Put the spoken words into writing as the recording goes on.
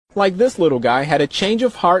Like this little guy had a change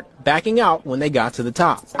of heart backing out when they got to the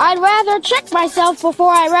top. I'd rather check myself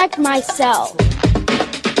before I wreck myself.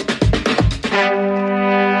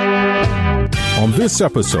 On this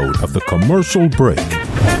episode of The Commercial Break.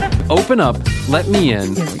 Open up, let me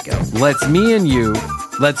in. Here we go. Let's me and you,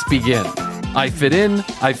 let's begin. I fit in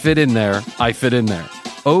there, I fit in there.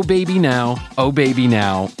 Oh baby now, oh baby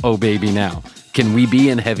now, oh baby now. Can we be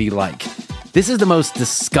in heavy like? This is the most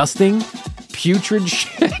disgusting, putrid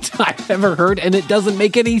shit I've ever heard, and it doesn't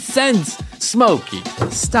make any sense. Smokey.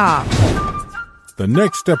 Stop. The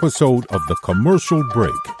next episode of The Commercial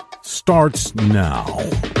Break starts now.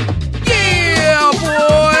 Yeah,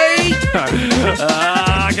 boy!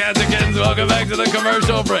 Cats and kittens, welcome back to The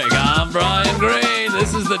Commercial Break. I'm Brian Green.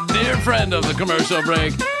 This is the dear friend of The Commercial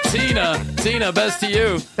Break, Tina. Tina, best to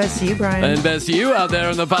you. Best to you, Brian. And best to you out there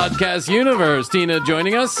in the podcast universe. Tina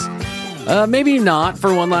joining us. Maybe not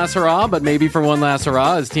for one last hurrah, but maybe for one last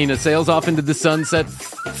hurrah as Tina sails off into the sunset,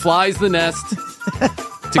 flies the nest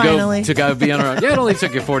to go be on her own. Yeah, it only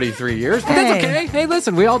took you 43 years, but that's okay. Hey,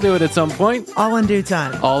 listen, we all do it at some point. All in due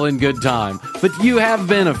time. All in good time. But you have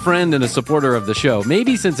been a friend and a supporter of the show,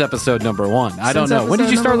 maybe since episode number 1. I don't know. When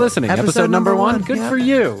did you start listening? Episode number 1? Good for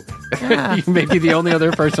you. Yeah. You may be the only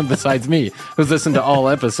other person besides me who's listened to all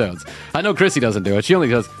episodes. I know Chrissy doesn't do it. She only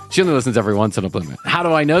listens every once in a blue moon. How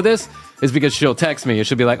do I know this? Is because she'll text me and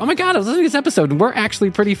she'll be like, oh my God, I was listening to this episode and we're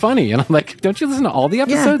actually pretty funny. And I'm like, don't you listen to all the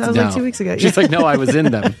episodes? Yeah, that was like 2 weeks ago. She's like, no, I was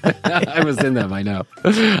in them. I was in them, I know.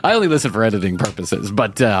 I only listen for editing purposes,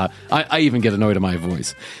 but I even get annoyed at my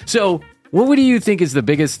voice. So what do you think is the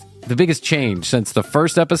biggest change since the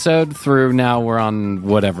first episode through now we're on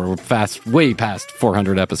whatever, we're way past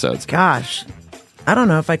 400 episodes? Gosh, I don't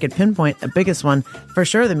know if I could pinpoint the biggest one. For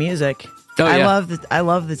sure, the music. Oh, yeah. I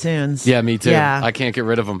love the tunes. Yeah, me too. Yeah. I can't get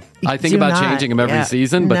rid of them. I think about changing them every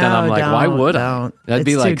season, but then I'm like, why would I? That'd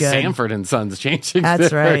be like Sanford and Sons changing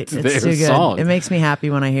That's right. It's too good. Songs. It makes me happy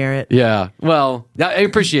when I hear it. Yeah. Well, I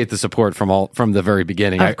appreciate the support from the very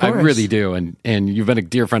beginning. I really do. And you've been a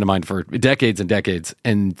dear friend of mine for decades and decades.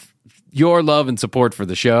 And your love and support for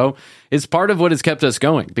the show is part of what has kept us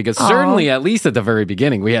going, because certainly, at least at the very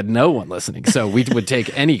beginning, we had no one listening. So we would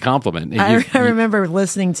take any compliment. I remember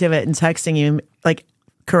listening to it and texting you, like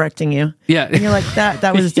correcting you. Yeah. And you're like,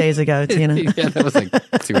 that was days ago, Tina. Yeah, that was like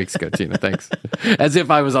 2 weeks ago, Tina. Thanks. As if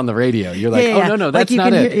I was on the radio. You're like, yeah. No, that's like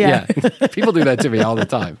not it. Yeah. People do that to me all the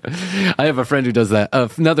time. I have a friend who does that.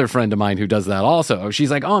 Another friend of mine who does that also. She's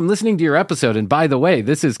like, I'm listening to your episode, and by the way,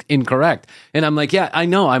 this is incorrect. And I'm like, yeah, I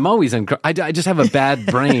know. I'm always incorrect. I just have a bad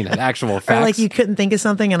brain at actual facts. Or like you couldn't think of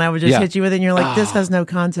something, and I would just hit you with it, and you're like, this has no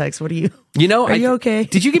context. What are you? Are you okay?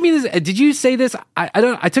 Did you give me this? Did you say this?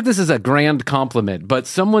 I took this as a grand compliment, but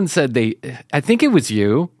someone said I think it was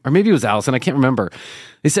you, or maybe it was Allison. I can't remember.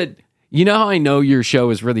 They said, you know how I know your show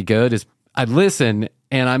is really good is I listen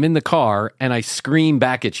and I'm in the car and I scream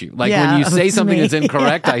back at you. Like when you say something that's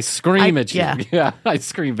incorrect, I scream at you. Yeah, I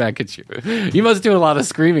scream back at you. You must do a lot of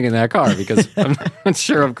screaming in that car because I'm not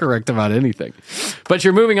sure I'm correct about anything. But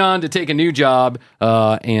you're moving on to take a new job,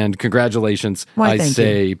 and congratulations. Why, I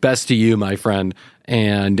say you. Best to you, my friend.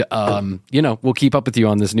 And, we'll keep up with you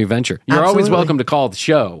on this new venture. You're always welcome to call the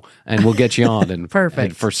show and we'll get you on and, Perfect.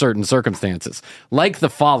 And for certain circumstances. Like the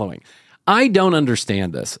following. I don't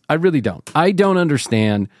understand this. I really don't. I don't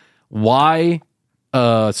understand why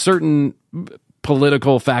certain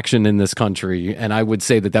political faction in this country, and I would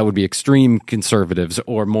say that would be extreme conservatives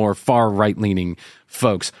or more far right-leaning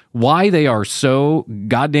folks, why they are so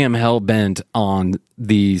goddamn hell-bent on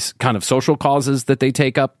these kind of social causes that they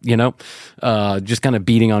take up, just kind of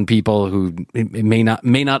beating on people who may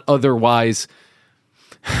not otherwise...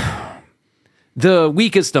 The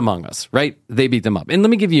weakest among us, right? They beat them up. And let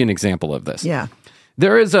me give you an example of this. Yeah.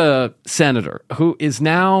 There is a senator who is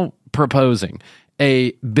now proposing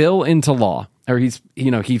a bill into law, or he's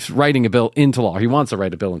writing a bill into law. He wants to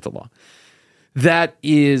write a bill into law that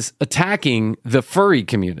is attacking the furry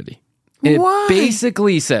community. It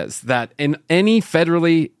basically says that in any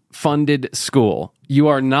federally funded school, you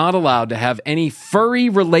are not allowed to have any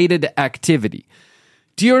furry-related activity.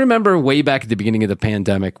 Do you remember way back at the beginning of the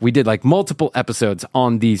pandemic, we did like multiple episodes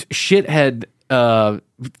on these shithead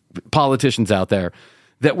politicians out there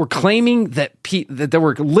that were claiming that there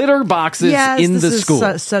were litter boxes in the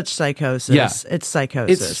school. Such psychosis. Yeah. It's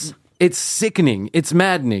psychosis. It's sickening. It's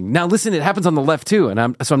maddening. Now, listen, it happens on the left too, and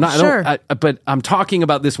I'm not. Sure. But I'm talking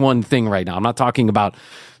about this one thing right now. I'm not talking about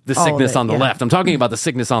the sickness on the left. I'm talking about the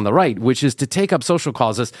sickness on the right, which is to take up social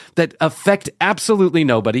causes that affect absolutely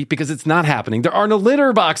nobody because it's not happening. There are no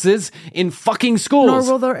litter boxes in fucking schools.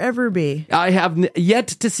 Nor will there ever be. I have yet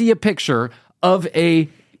to see a picture of a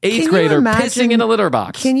eighth grader pissing in a litter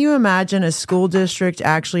box. Can you imagine a school district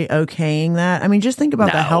actually okaying that? I mean, just think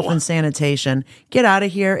about the health and sanitation. Get out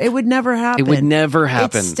of here. It would never happen. It would never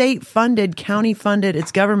happen. It's state funded, county funded,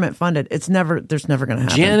 it's government funded. There's never going to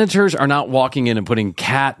happen. Janitors are not walking in and putting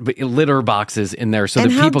cat litter boxes in there so that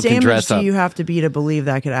people can dress up. How damaged do you have to be to believe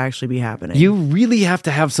that could actually be happening? You really have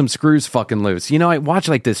to have some screws fucking loose. You know, I watch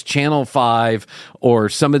like this Channel 5 or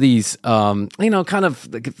some of these, kind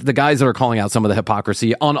of the guys that are calling out some of the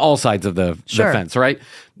hypocrisy on all sides of the fence, right?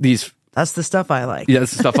 That's the stuff I like. Yeah,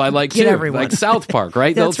 that's the stuff I like too. Everyone. Like South Park,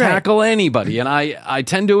 right? They'll tackle anybody. And I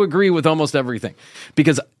tend to agree with almost everything.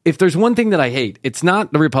 Because if there's one thing that I hate, it's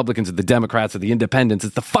not the Republicans or the Democrats or the independents.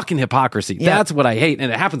 It's the fucking hypocrisy. Yep. That's what I hate.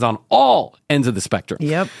 And it happens on all ends of the spectrum.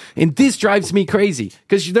 Yep. And this drives me crazy.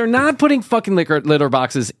 Because they're not putting fucking litter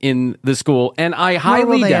boxes in the school. And I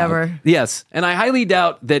highly doubt. Yes. And I highly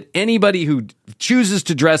doubt that anybody who chooses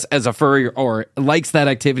to dress as a furry or likes that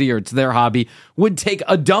activity or it's their hobby would take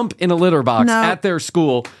a dump in a litter box at their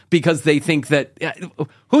school because they think that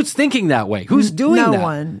who's thinking that way? Who's doing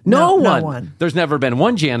that? No one. There's never been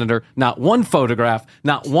one janitor, not one photograph,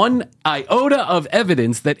 not one iota of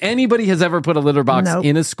evidence that anybody has ever put a litter box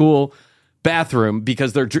in a school bathroom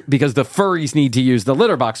because the furries need to use the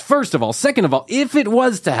litter box. First of all, second of all, if it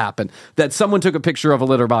was to happen that someone took a picture of a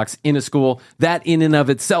litter box in a school, that in and of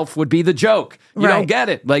itself would be the joke. You don't get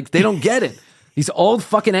it. Like they don't get it. These old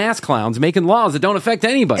fucking ass clowns making laws that don't affect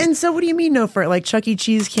anybody. And so what do you mean no furry? Like Chuck E.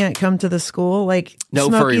 Cheese can't come to the school? Like no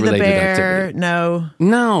Smokey the furry-related Bear? activity.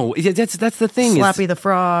 No, that's the thing. Slappy the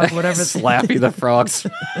Frog, whatever. Slappy the Frog,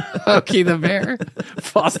 Smokey the Bear,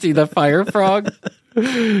 Frosty the Fire Frog. Do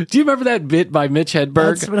you remember that bit by Mitch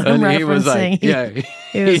Hedberg? That's what I'm referencing. He was like,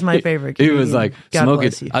 he was my favorite comedian. He was like,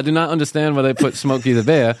 Smokey, I do not understand why they put Smokey the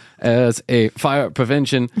Bear as a fire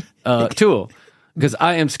prevention tool. Because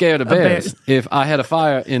I am scared of bears. If I had a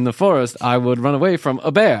fire in the forest, I would run away from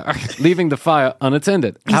a bear, leaving the fire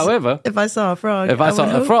unattended. However, if I saw a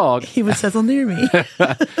frog, he would settle near me.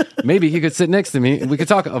 Maybe he could sit next to me and we could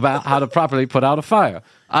talk about how to properly put out a fire.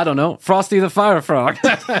 I don't know. Frosty the Fire Frog.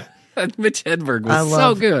 Mitch Hedberg was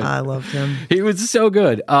so good. I loved him. He was so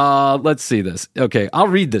good. Let's see this. Okay, I'll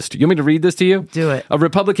read this. You want me to read this to you? Do it. A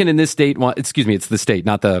Republican in this state, it's the state,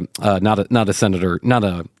 not a senator, not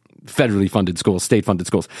a federally funded schools, state-funded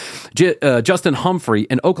schools. Justin Humphrey,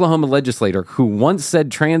 an Oklahoma legislator who once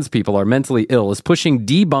said trans people are mentally ill, is pushing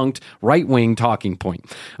debunked right-wing talking point.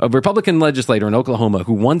 A Republican legislator in Oklahoma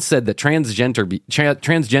who once said that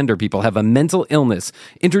transgender people have a mental illness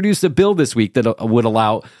introduced a bill this week that would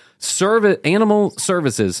allow animal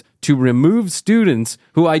services to remove students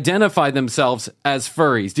who identify themselves as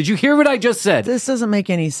furries. Did you hear what I just said? This doesn't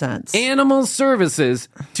make any sense. Animal services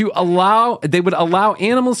would allow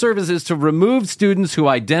animal services to remove students who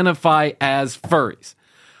identify as furries.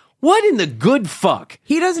 What in the good fuck?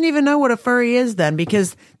 He doesn't even know what a furry is then,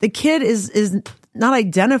 because the kid is not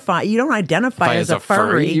identify. You don't identify as a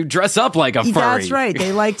furry. You dress up like a furry. That's right.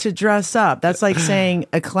 They like to dress up. That's like saying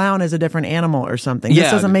a clown is a different animal or something.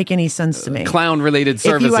 This doesn't make any sense to me. Clown-related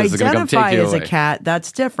services are going to come take you away. If you identify as a cat,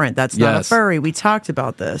 that's different. That's not a furry. We talked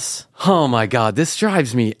about this. Oh my God, this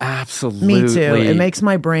drives me absolutely Me too. It makes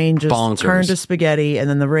my brain just bonkers. Turn to spaghetti, and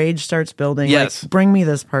then the rage starts building. Yes. Like, bring me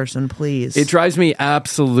this person, please. It drives me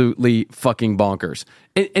absolutely fucking bonkers.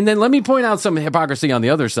 And then let me point out some hypocrisy on the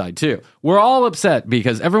other side too. We're all upset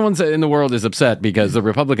because everyone in the world is upset because the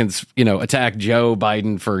Republicans, attack Joe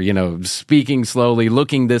Biden for, speaking slowly,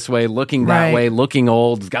 looking this way, looking that way, looking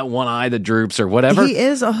old, got one eye that droops or whatever. He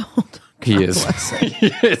is old. He is.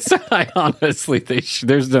 I honestly think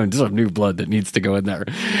there's some new blood that needs to go in there.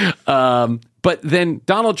 But then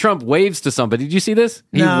Donald Trump waves to somebody. Did you see this?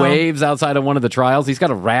 No. He waves outside of one of the trials. He's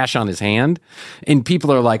got a rash on his hand. And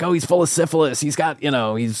people are like, oh, he's full of syphilis. He's got,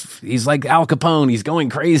 he's like Al Capone. He's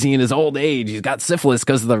going crazy in his old age. He's got syphilis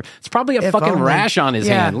because of it's probably a fucking rash on his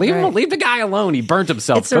hand. Leave the guy alone. He burnt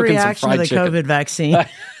himself It's a cooking reaction some fried to the chicken. COVID vaccine.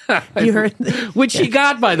 You heard, which he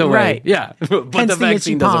got, by the way. Right. Yeah, but Hence the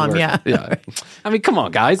vaccine doesn't work. Yeah. I mean, come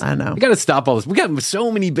on, guys. I know. We got to stop all this. We got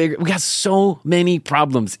so many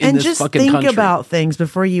problems in this fucking country. And just think about things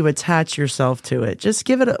before you attach yourself to it. Just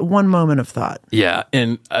give it one moment of thought. Yeah,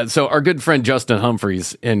 and so our good friend Justin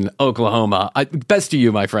Humphreys in Oklahoma, best to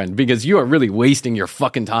you, my friend, because you are really wasting your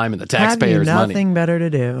fucking time and the taxpayers' money. Nothing better to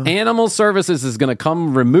do. Animal Services is going to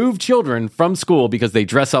come remove children from school because they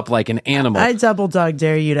dress up like an animal. I double dog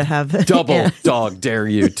dare you to have it. Dog dare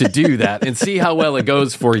you to do that and see how well it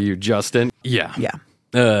goes for you, Justin. Yeah.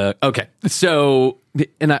 Yeah. Okay. So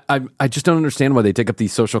And I just don't understand why they take up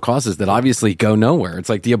these social causes that obviously go nowhere. It's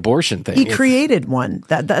like the abortion thing. He created one.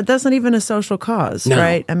 That's not even a social cause,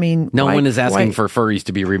 right? I mean, no one is asking for furries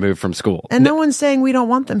to be removed from school. And no one's saying we don't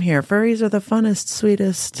want them here. Furries are the funnest,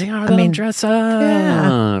 sweetest. They are. They dress up.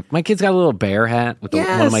 Yeah. My kid's got a little bear hat.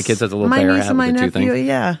 One of my kids has a little bear hat with the two things.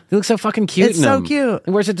 Yeah. He looks so fucking cute. It's so cute.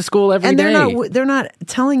 He wears it to school every day. They're not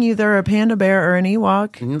telling you they're a panda bear or an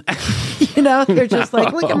Ewok. They're just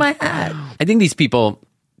like, look at my hat. I think these people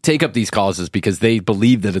take up these causes because they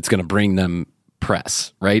believe that it's going to bring them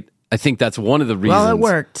press, right? I think that's one of the reasons. Well, it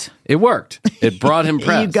worked. It worked. It brought him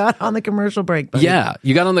press. You got on the commercial break, buddy. Yeah,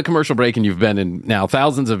 you got on the commercial break, and you've been in now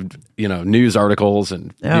thousands of news articles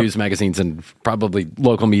and news magazines and probably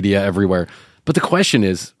local media everywhere. But the question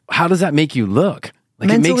is, how does that make you look? Like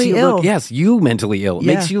mentally it makes you ill. Look, yes, you mentally ill. It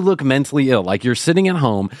Yeah. makes you look mentally ill. Like you're sitting at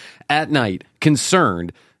home at night,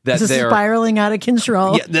 concerned that This is they're spiraling out of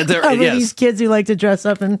control. Yeah, over these kids who like to dress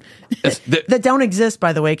up and that don't exist,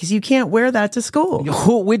 by the way, because you can't wear that to school.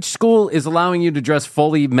 Which school is allowing you to dress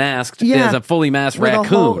fully masked as a fully masked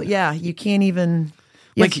raccoon? You can't even.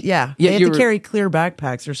 They have to carry clear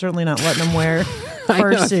backpacks. They're certainly not letting them wear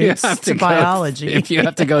fursuits to biology. If you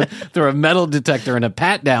have to go through a metal detector and a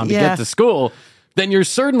pat down to get to school, then you're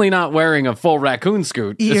certainly not wearing a full raccoon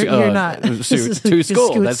suit. You're not. Suit to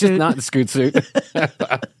school. That's just not the scoot suit.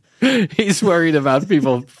 He's worried about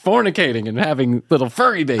people fornicating and having little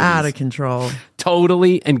furry babies. Out of control.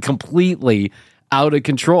 Totally and completely out of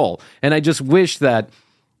control. And I just wish that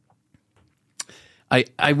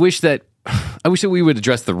I wish that we would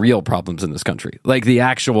address the real problems in this country, like the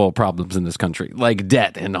actual problems in this country, like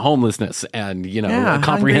debt and homelessness and,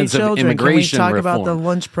 comprehensive immigration Can we talk reform. about the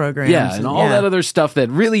lunch programs? Yeah, and all that other stuff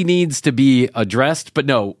that really needs to be addressed. But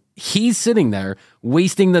no, he's sitting there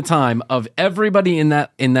wasting the time of everybody in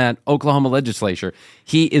that Oklahoma legislature.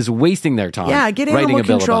 He is wasting their time. Yeah, get animal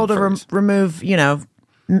control to remove,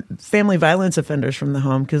 family violence offenders from the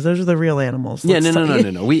home, because those are the real animals. No. But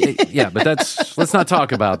let's not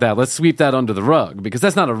talk about that. Let's sweep that under the rug, because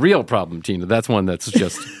that's not a real problem, Tina. That's one that's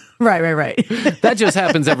just right. That just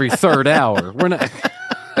happens every third hour.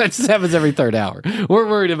 That just happens every third hour. We're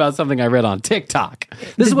worried about something I read on TikTok.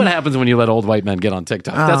 This is what happens when you let old white men get on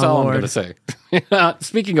TikTok. That's all I'm going to say.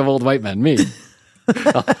 Speaking of old white men, me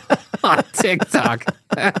on TikTok.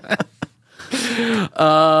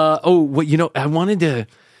 I wanted to.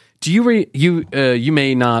 Do you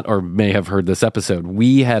may not or may have heard this episode.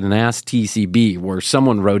 We had an Ask TCB where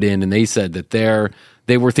someone wrote in and they said that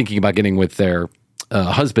they were thinking about getting with their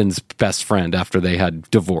husband's best friend after they had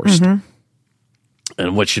divorced. Mm-hmm.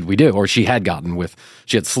 And what should we do? Or she had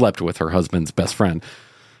slept with her husband's best friend.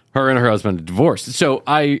 Her and her husband had divorced. So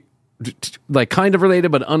I, kind of related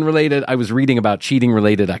but unrelated, I was reading about cheating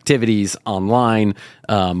related activities online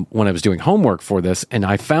when I was doing homework for this, and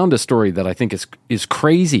I found a story that I think is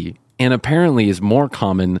crazy and apparently is more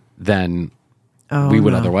common than we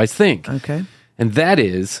would otherwise think. Okay. And that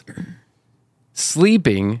is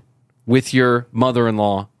sleeping with your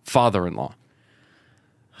mother-in-law, father-in-law.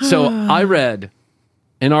 So I read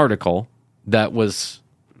an article that was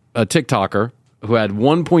a TikToker who had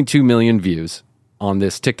 1.2 million views on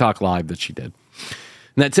this TikTok live that she did.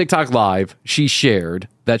 And that TikTok live, she shared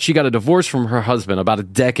that she got a divorce from her husband about a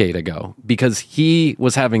decade ago because he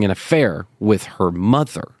was having an affair with her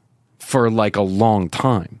mother for like a long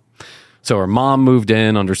time. So her mom moved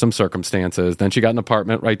in under some circumstances. Then she got an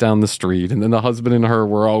apartment right down the street. And then the husband and her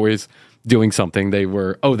were always doing something. They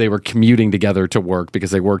were commuting together to work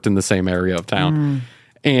because they worked in the same area of town.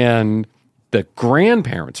 And her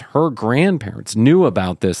grandparents knew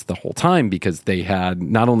about this the whole time because they had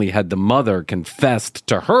not only had the mother confessed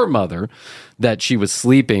to her mother that she was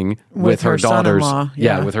sleeping with her daughter's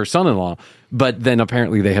with her son-in-law, but then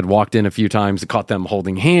apparently they had walked in a few times and caught them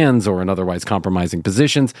holding hands or in otherwise compromising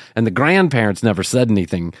positions, and the grandparents never said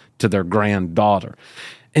anything to their granddaughter.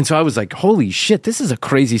 And so I was like, holy shit, this is a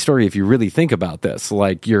crazy story if you really think about this.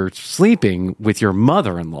 Like, you're sleeping with your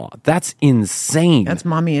mother-in-law. That's insane. That's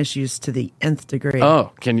mommy issues to the nth degree.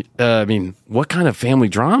 Oh, what kind of family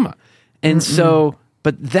drama? And so,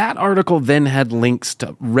 but that article then had links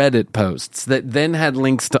to Reddit posts that then had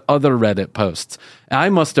links to other Reddit posts. I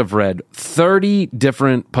must have read 30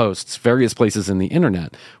 different posts, various places in the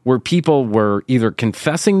internet, where people were either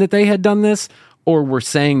confessing that they had done this or were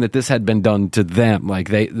saying that this had been done to them, like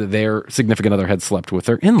their significant other had slept with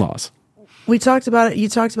their in-laws. We talked about it. You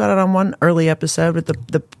talked about it on one early episode with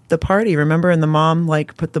the party, remember? And the mom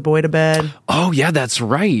put the boy to bed. Oh yeah, that's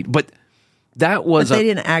right. But that was they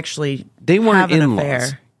didn't actually. They weren't have an in-laws.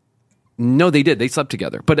 affair. No, they did. They slept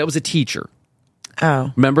together. But it was a teacher.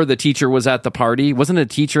 Oh, remember the teacher was at the party? Wasn't it a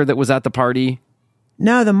teacher that was at the party?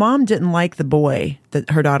 No, the mom didn't like the boy that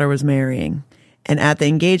her daughter was marrying. And at the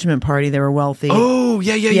engagement party, they were wealthy. Oh,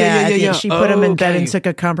 yeah. She put him in bed and took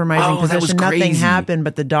a compromising position. That was Nothing crazy. happened,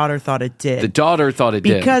 but the daughter thought it did. The daughter thought it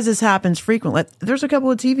did. Because this happens frequently. There's a couple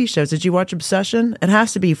of TV shows. Did you watch Obsession? It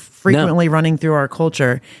has to be frequently running through our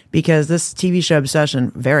culture because this TV show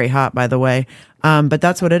Obsession, very hot, by the way. But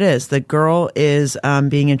that's what it is. The girl is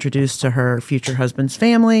being introduced to her future husband's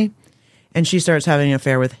family, and she starts having an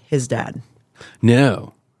affair with his dad.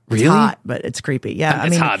 No. Really? It's hot, but it's creepy. Yeah,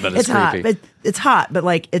 It's hot, but it's creepy. Hot, it's hot, but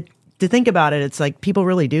like to think about it, it's like people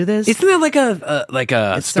really do this. Isn't that like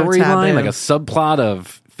a storyline, like a subplot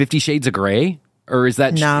of 50 Shades of Grey, or is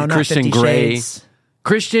that Christian Grey? Shades.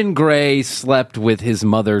 Christian Grey slept with his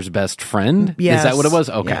mother's best friend. Yes. Is that what it was?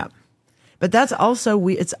 Okay, yeah. But that's also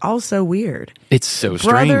it's also weird. It's so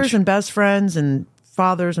strange. Brothers and best friends and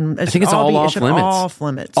fathers, and I think it's all off limits. Off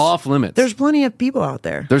limits. Off limits. There's plenty of people out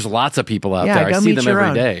there. There's lots of people out there. I see them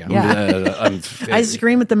every day. I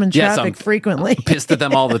scream at them in traffic frequently. Pissed at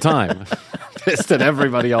them all the time. Pissed at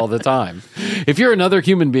everybody all the time. If you're another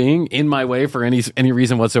human being in my way for any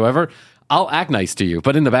reason whatsoever, I'll act nice to you.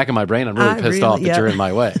 But in the back of my brain, I'm really pissed off that you're in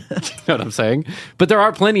my way. You know what I'm saying? But there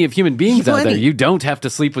are plenty of human beings out there. You don't have to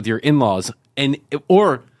sleep with your in-laws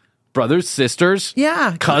or brothers, sisters,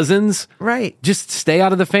 cousins. Right. Just stay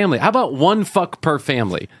out of the family. How about one fuck per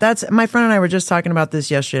family? That's my friend and I were just talking about this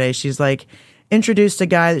yesterday. She's like, introduced a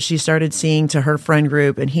guy that she started seeing to her friend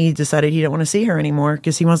group, and he decided he didn't want to see her anymore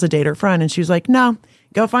because he wants to date her friend. And she was like, no,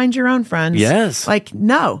 go find your own friends. Yes. Like,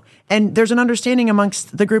 no. And there's an understanding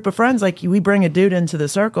amongst the group of friends. Like, we bring a dude into the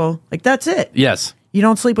circle. Like, that's it. Yes. You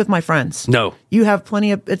don't sleep with my friends. No. You have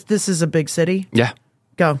plenty of, this is a big city. Yeah.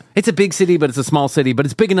 Go. It's a big city, but it's a small city, but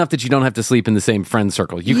it's big enough that you don't have to sleep in the same friend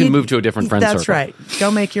circle. You can move to a different friend circle. That's right.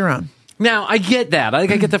 Go make your own. Now, I get that. I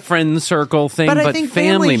get the friend circle thing, but I think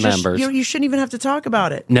family members. You shouldn't even have to talk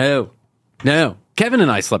about it. No. Kevin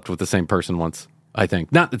and I slept with the same person once, I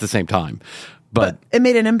think. Not at the same time, but it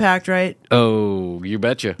made an impact, right? Oh, you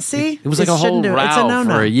betcha. See? It was like a whole row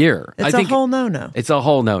for a year. It's a whole no-no. It's a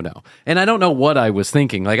whole no-no. And I don't know what I was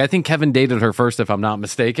thinking. Like, I think Kevin dated her first, if I'm not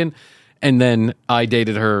mistaken. And then I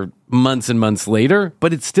dated her months and months later,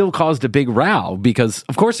 but it still caused a big row because,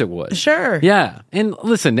 of course, it would. Sure. Yeah. And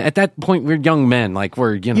listen, at that point, we're young men. Like,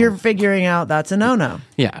 you're figuring out that's a no-no.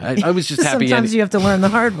 Yeah. I was just happy. Sometimes you have to learn the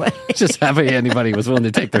hard way. Just happy anybody was willing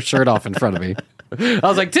to take their shirt off in front of me. I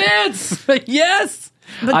was like, tits! Yes!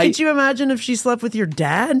 But could you imagine if she slept with your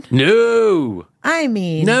dad? No. I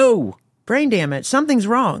mean. No. Brain damage. Something's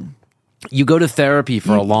wrong. You go to therapy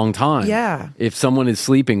for a long time. Yeah. If someone is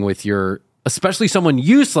sleeping with especially someone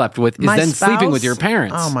you slept with, is then sleeping with your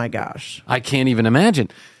parents. Oh my gosh. I can't even imagine.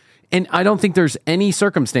 And I don't think there's any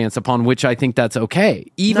circumstance upon which I think that's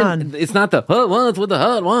okay. None. It's not the hut once with the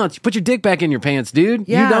hut once. You put your dick back in your pants, dude.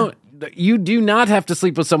 Yeah. You do not have to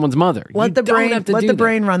sleep with someone's mother. Let the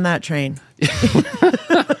brain run that train.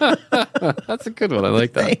 That's a good one. I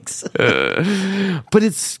like that. Thanks. But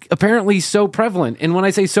it's apparently so prevalent. And when I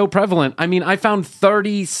say so prevalent, I mean I found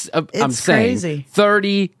 30 crazy.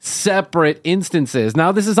 30 separate instances.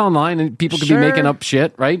 Now this is online and people could be making up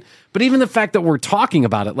shit, right? But even the fact that we're talking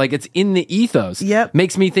about it, like it's in the ethos,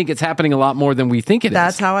 makes me think it's happening a lot more than we think it is.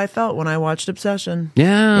 That's how I felt when I watched Obsession.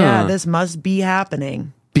 Yeah. Yeah, this must be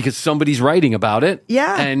happening. Because somebody's writing about it.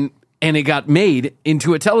 Yeah. And it got made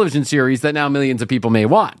into a television series that now millions of people may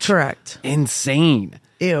watch. Correct. Insane.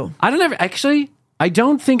 Ew. I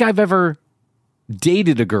don't think I've ever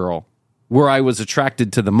dated a girl where I was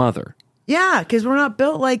attracted to the mother. Yeah, because we're not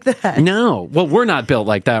built like that. No. Well, we're not built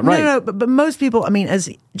like that, right? No, but most people, I mean,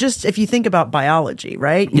 if you think about biology,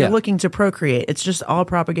 right? You're looking to procreate. It's just all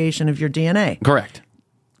propagation of your DNA. Correct.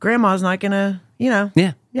 Grandma's not going to, Yeah.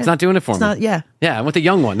 It's not doing it for me. Yeah, I want the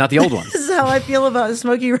young one, not the old one. This is how I feel about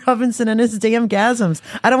Smokey Robinson and his damn gasms.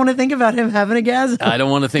 I don't want to think about him having a gasm. I don't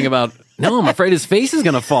want to think about... No, I'm afraid his face is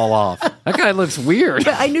going to fall off. That guy looks weird.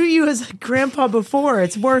 But I knew you as a grandpa before.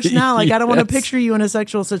 It's worse now. Like, I don't want to picture you in a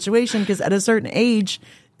sexual situation because at a certain age,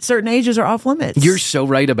 certain ages are off limits. You're so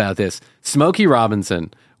right about this. Smokey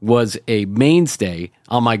Robinson was a mainstay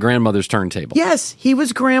on my grandmother's turntable. Yes, he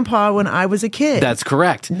was grandpa when I was a kid. That's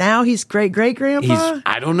correct. Now he's great-great-grandpa?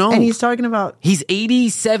 I don't know. And he's talking about... He's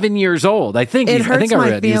 87 years old, I think. It hurts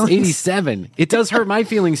my feelings. He's 87. It does hurt my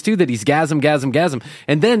feelings, too, that he's gasm.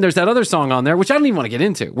 And then there's that other song on there, which I don't even want to get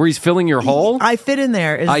into, where he's filling your hole. I Fit In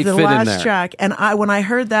There is the last track. And when I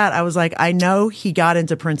heard that, I was like, I know he got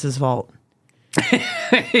into Prince's vault.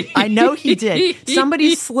 I know he did.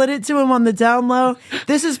 Somebody slid it to him on the down low.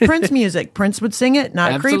 This is Prince music. Prince would sing it,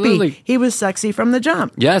 not Absolutely. creepy. He was sexy from the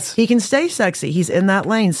jump. Yes. He can stay sexy. He's in that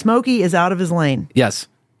lane. Smokey is out of his lane. Yes.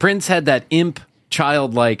 Prince had that imp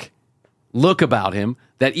childlike look about him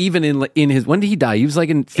that even in his, when did he die? He was like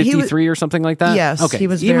in 53 or something like that? Yes, okay. he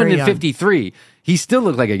was even very in young. 53, he still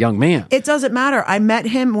looked like a young man. It doesn't matter. I met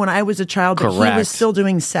him when I was a child, but he Correct. was still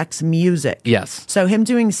doing sex music. Yes. So him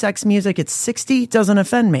doing sex music at 60 doesn't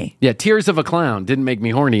offend me. Yeah, Tears of a Clown didn't make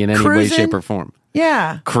me horny in any way, Cruisin'? shape, or form.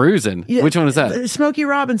 Yeah. Cruisin'? Which one is that? Smokey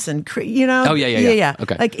Robinson, you know? Oh, yeah.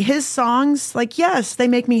 Okay. Like his songs, like, yes, they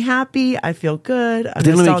make me happy. I feel good. But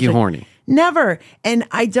they don't make you horny. Never. And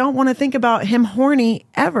I don't want to think about him horny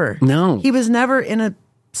ever. No. He was never in a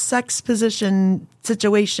sex position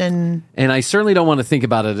situation. And I certainly don't want to think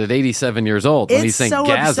about it at 87 years old when he's It's saying so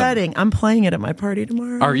gasm. upsetting. I'm playing it at my party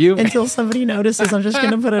tomorrow. Are you? Until somebody notices, I'm just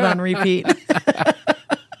going to put it on repeat. Are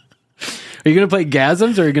you going to play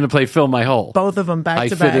gasms or are you going to play Fill My Hole? Both of them back I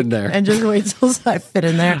to fit back. in there. And just wait till I fit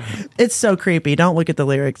in there. It's so creepy. Don't look at the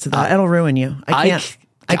lyrics to that. It'll ruin you. I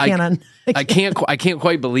can't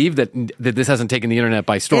quite believe that this hasn't taken the internet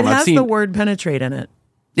by storm. It has I've seen the word penetrate in it.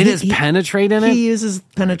 it has penetrate in it. He uses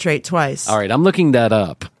penetrate twice. All right, I'm looking that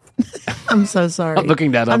up. I'm so sorry. I'm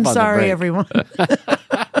looking that up I'm on the sorry, break. everyone.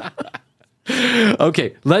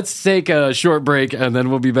 Okay, let's take a short break and then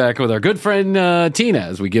we'll be back with our good friend Tina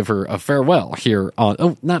as we give her a farewell here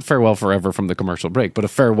on, not farewell forever from the commercial break, but a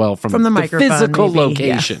farewell from the microphone, physical maybe.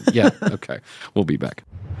 location. Yeah, okay. We'll be back.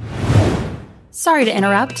 Sorry to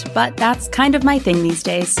interrupt, but that's kind of my thing these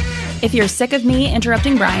days. If you're sick of me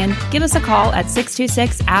interrupting Brian, give us a call at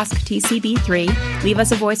 626-ASK-TCB3, leave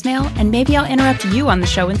us a voicemail, and maybe I'll interrupt you on the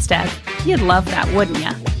show instead. You'd love that, wouldn't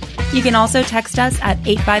ya? You can also text us at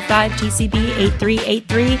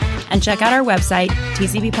 855-TCB-8383 and check out our website,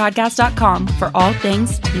 tcbpodcast.com, for all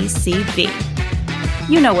things TCB.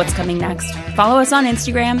 You know what's coming next. Follow us on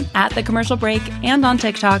Instagram at The Commercial Break and on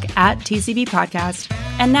TikTok at TCB Podcast.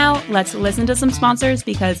 And now let's listen to some sponsors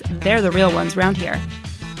because they're the real ones around here.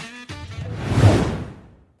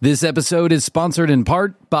 This episode is sponsored in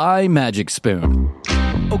part by Magic Spoon.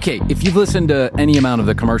 Okay, if you've listened to any amount of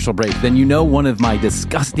the commercial break, then you know one of my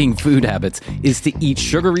disgusting food habits is to eat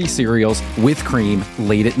sugary cereals with cream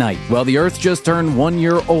late at night. Well, the Earth just turned 1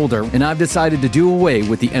 year older, and I've decided to do away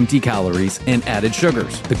with the empty calories and added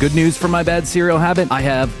sugars. The good news for my bad cereal habit, I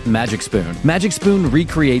have Magic Spoon. Magic Spoon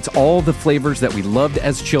recreates all the flavors that we loved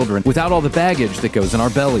as children without all the baggage that goes in our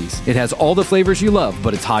bellies. It has all the flavors you love,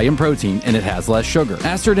 but it's high in protein and it has less sugar.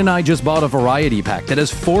 Astrid and I just bought a variety pack that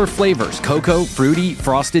has 4 flavors: cocoa, fruity,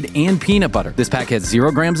 frosted, and peanut butter. This pack has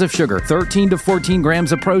 0 grams of sugar, 13 to 14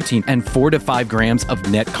 grams of protein, and 4 to 5 grams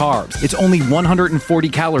of net carbs. It's only 140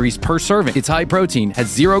 calories per serving. It's high protein,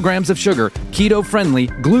 has 0 grams of sugar, keto-friendly,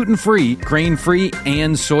 gluten-free, grain-free,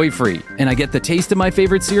 and soy-free. And I get the taste of my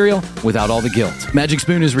favorite cereal without all the guilt. Magic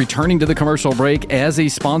Spoon is returning to the commercial break as a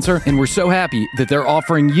sponsor, and we're so happy that they're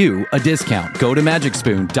offering you a discount. Go to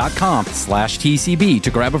magicspoon.com/TCB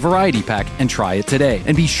to grab a variety pack and try it today.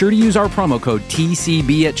 And be sure to use our promo code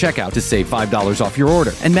TCB at checkout to save $5 off your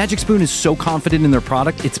order. And Magic Spoon is so confident in their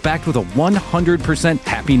product, it's backed with a 100%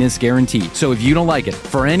 happiness guarantee. So if you don't like it,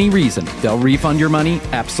 for any reason, they'll refund your money,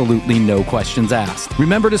 absolutely no questions asked.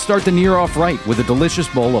 Remember to start the year off right with a delicious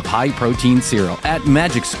bowl of high-protein cereal at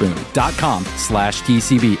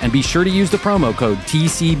magicspoon.com/TCB. And be sure to use the promo code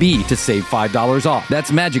TCB to save $5 off.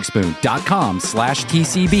 That's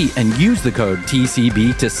magicspoon.com/TCB and use the code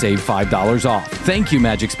TCB to save $5 off. Thank you,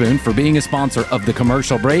 Magic Spoon, for being a sponsor of the commercial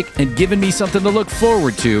break and giving me something to look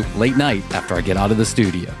forward to late night after I get out of the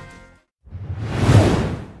studio.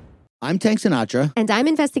 I'm Tank Sinatra. And I'm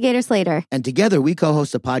Investigator Slater. And together we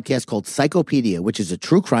co-host a podcast called Psychopedia, which is a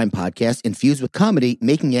true crime podcast infused with comedy,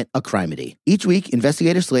 making it a crimedy. Each week,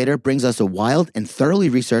 Investigator Slater brings us a wild and thoroughly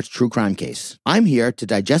researched true crime case. I'm here to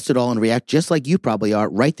digest it all and react just like you probably are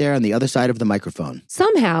right there on the other side of the microphone.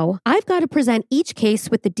 Somehow, I've got to present each case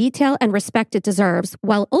with the detail and respect it deserves,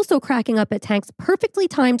 while also cracking up at Tank's perfectly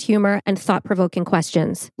timed humor and thought-provoking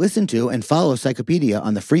questions. Listen to and follow Psychopedia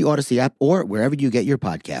on the free Odyssey app or wherever you get your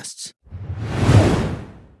podcasts.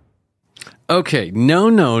 Okay, no.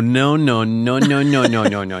 No. No.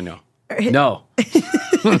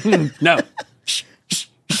 Shh.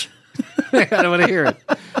 I don't want to hear it.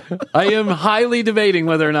 I am highly debating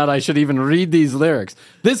whether or not I should even read these lyrics.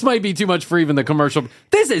 This might be too much for even the commercial.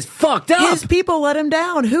 This is fucked up. His people let him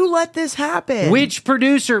down. Who let this happen? Which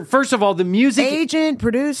producer? First of all, the music... Agent,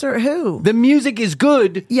 producer, who? The music is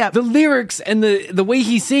good. Yeah. The lyrics and the way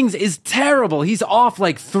he sings is terrible. He's off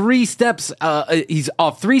like 3 steps. He's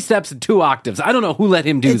off 3 steps and 2 octaves. I don't know who let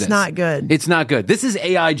him do this. It's not good. It's not good. This is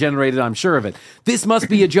AI generated, I'm sure of it. This must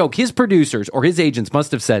be a joke. His producers or his agents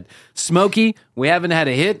must have said, Smokey, we haven't had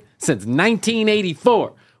a hit since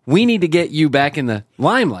 1984. We need to get you back in the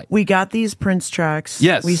limelight. We got these Prince tracks.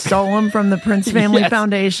 Yes. We stole them from the Prince Family Yes.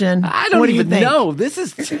 Foundation. I don't What do you even think? know. This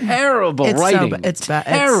is terrible It's so writing. ba- it's ba-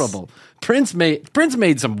 it's- terrible. Prince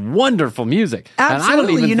made some wonderful music. And I don't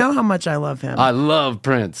Absolutely. even You know how much I love him. I love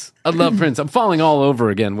Prince. I love Prince. I'm falling all over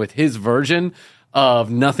again with his version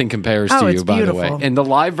of Nothing Compares to it's You, by beautiful. the way. And the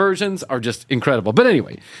live versions are just incredible. But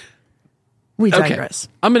anyway, we okay. digress.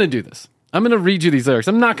 I'm going to do this. I'm going to read you these lyrics.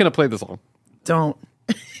 I'm not going to play this all. Don't.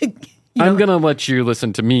 I'm going to let you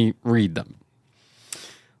listen to me read them.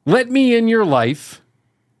 Let me in your life.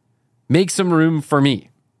 Make some room for me.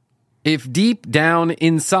 If deep down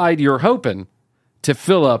inside you're hoping to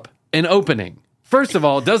fill up an opening. First of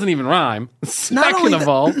all, it doesn't even rhyme. Second of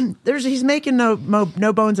all, he's making no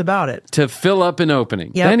bones about it. to fill up an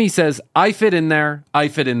opening. Yep. Then he says, I fit in there, I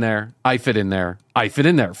fit in there, I fit in there, I fit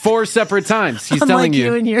in there. 4 separate times. He's telling Unlike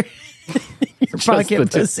you and your just pocket the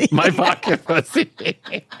two- pussy. My pocket pussy.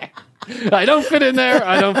 I don't fit in there.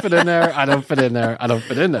 I don't fit in there. I don't fit in there. I don't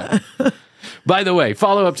fit in there. By the way,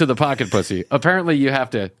 follow up to the pocket pussy. Apparently, you have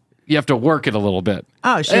to work it a little bit.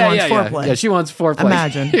 Oh, she wants foreplay. Yeah, she wants foreplay.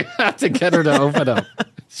 Imagine. You have to get her to open up.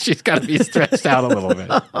 She's got to be stretched out a little bit.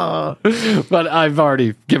 But I've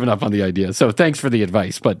already given up on the idea. So thanks for the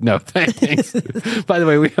advice, but no thanks. By the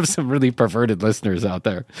way, we have some really perverted listeners out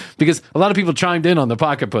there because a lot of people chimed in on the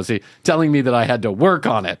pocket pussy telling me that I had to work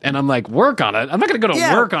on it. And I'm like, work on it? I'm not going to go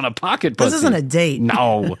to work on a pocket pussy. This isn't a date.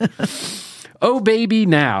 No. Oh, baby,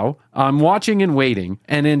 now I'm watching and waiting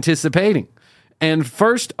and anticipating. And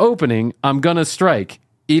first opening, I'm going to strike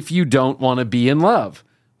if you don't want to be in love.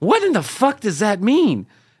 What in the fuck does that mean?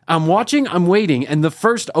 I'm watching, I'm waiting, and the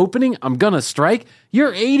first opening, I'm going to strike?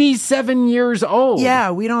 You're 87 years old.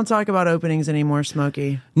 Yeah, we don't talk about openings anymore,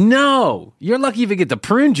 Smokey. No. You're lucky if you get the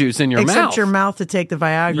prune juice in your mouth. Except your mouth to take the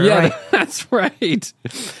Viagra, Yeah, right? that's right.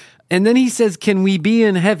 And then he says, can we be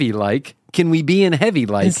in heavy like? Can we be in heavy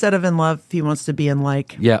like? Instead of in love, he wants to be in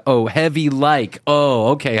like. Yeah. Oh, heavy like.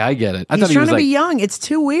 Oh, okay. I get it. I He's thought he trying was to like, be young. It's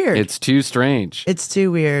too weird. it's too strange. It's too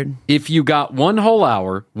weird. If you got 1 whole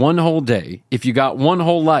hour, 1 whole day, if you got 1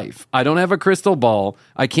 whole life, I don't have a crystal ball,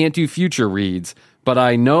 I can't do future reads, but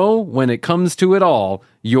I know when it comes to it all,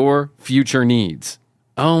 your future needs.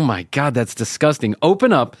 Oh my God, that's disgusting.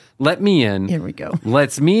 Open up, let me in. Here we go.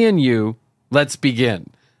 Let's me and you, let's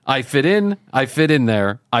begin. I fit in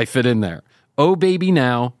there, I fit in there. Oh baby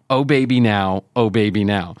now, oh baby now, oh baby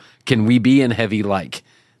now. Can we be in heavy like?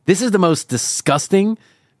 This is the most disgusting,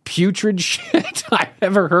 putrid shit I've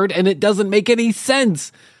ever heard, and it doesn't make any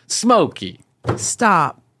sense. Smokey,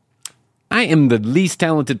 Stop. I am the least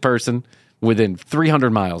talented person within 300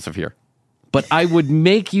 miles of here. But I would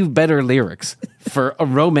make you better lyrics for a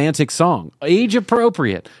romantic song, age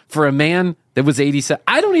appropriate for a man that was 87.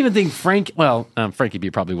 I don't even think Frankie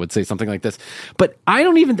B probably would say something like this, but I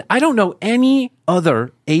don't know any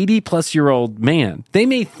other 80-plus-year-old man. They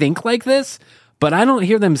may think like this, but I don't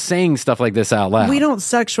hear them saying stuff like this out loud. We don't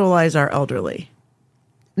sexualize our elderly,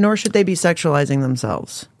 nor should they be sexualizing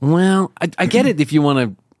themselves. Well, I get it if you want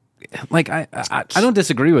to. Like I don't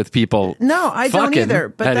disagree with people. No, I don't fucking either.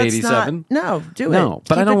 But at that's 87. not. No, do it. No,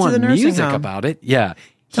 but Keep I don't it to want the nursing music home. about it. Yeah.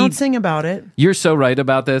 Don't sing about it. You're so right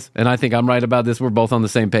about this, and I think I'm right about this. We're both on the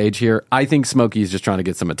same page here. I think Smokey's just trying to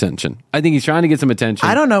get some attention. I think he's trying to get some attention.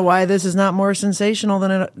 I don't know why this is not more sensational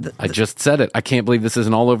than it. I just said it. I can't believe this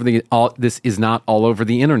isn't all over this is not all over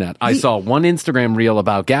the internet. I saw one Instagram reel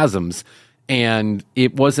about gasms, and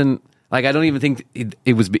it wasn't like, I don't even think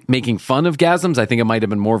it was making fun of gasms. I think it might have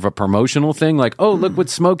been more of a promotional thing, like, oh, look what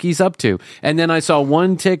Smokey's up to. And then I saw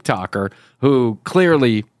one TikToker who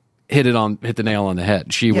clearly hit the nail on the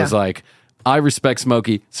head. She was like, I respect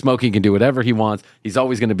Smokey. Smokey can do whatever he wants. He's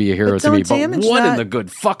always going to be a hero to me. But what in the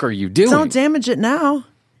good fuck are you doing? Don't damage it now.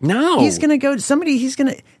 No. He's going to go to somebody.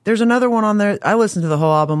 There's another one on there. I listened to the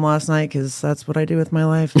whole album last night because that's what I do with my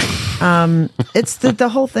life. It's the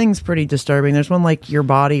whole thing's pretty disturbing. There's one like Your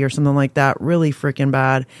Body or something like that. Really freaking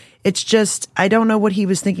bad. It's just, I don't know what he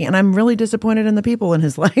was thinking. And I'm really disappointed in the people in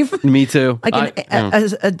his life. Me too. Like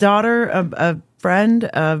a daughter, a friend,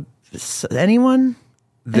 anyone.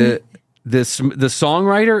 The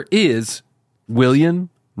songwriter is William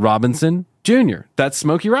Robinson Jr. That's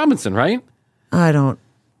Smokey Robinson, right? I don't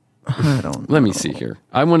Let me see here.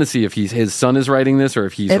 I want to see if his son is writing this or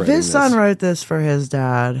if he's writing this. If his son wrote this for his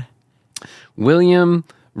dad. William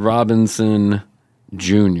Robinson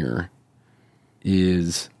Jr.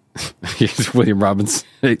 is William Robinson.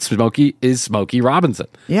 Smokey is Smokey Robinson.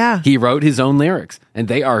 Yeah. He wrote his own lyrics, and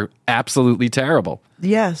they are absolutely terrible.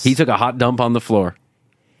 Yes. He took a hot dump on the floor.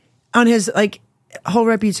 On his, like, whole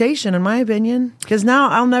reputation, in my opinion, because now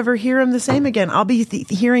I'll never hear him the same again. I'll be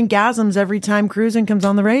hearing gasms every time Cruising comes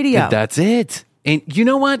on the radio. That's it. And you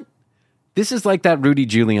know what? This is like that Rudy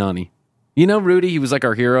Giuliani. You know Rudy, he was like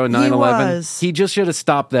our hero in 9/11. He just should have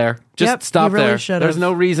stopped there. Just stop there. There's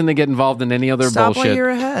no reason to get involved in any other bullshit. While you're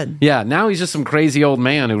ahead. Yeah, now he's just some crazy old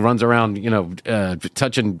man who runs around,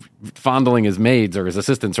 fondling his maids or his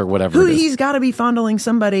assistants or whatever it is. He's got to be fondling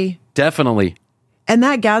somebody. Definitely. And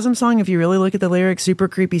that gasm song, if you really look at the lyrics, super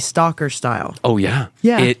creepy stalker style. Oh, yeah.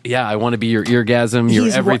 Yeah. I want to be your eargasm, your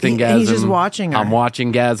everything gasm. He's just watching her. I'm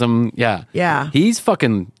watching gasm. Yeah. Yeah. He's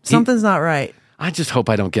fucking... Something's not right. I just hope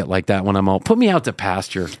I don't get like that when I'm old. Put me out to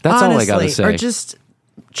pasture. That's all I got to say. Or just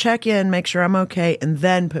check in, make sure I'm okay, and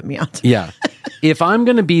then put me out to Yeah. If I'm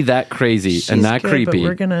going to be that crazy and that creepy... But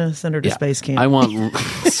we're going to send her to space camp. I want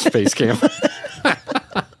space camp.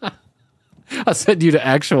 I'll send you to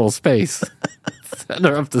actual space. Send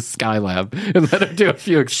her up to Skylab and let her do a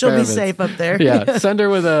few experiments. She'll be safe up there. Yeah. Send her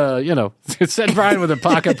with send Brian with a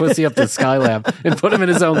pocket pussy up to Skylab and put him in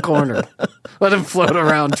his own corner. Let him float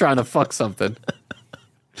around trying to fuck something.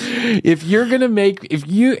 If I'm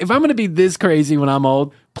going to be this crazy when I'm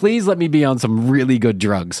old, please let me be on some really good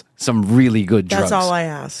drugs. That's all I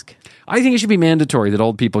ask. I think it should be mandatory that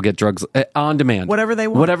old people get drugs on demand. Whatever they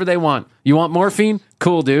want. You want morphine?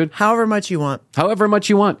 Cool, dude. However much you want.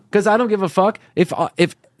 Because I don't give a fuck. If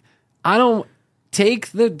I don't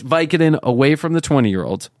take the Vicodin away from the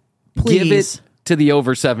 20-year-olds, give it to the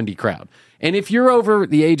over 70 crowd. And if you're over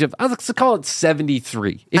the age of, let's call it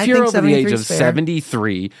 73. If you're over the age of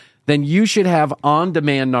 73, then you should have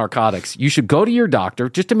on-demand narcotics. You should go to your doctor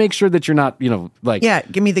just to make sure that you're not, Yeah,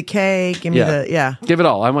 give me the K, give it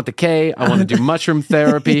all. I want the K. I want to do mushroom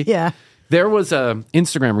therapy. Yeah. There was a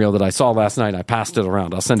Instagram reel that I saw last night. I passed it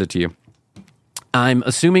around. I'll send it to you. I'm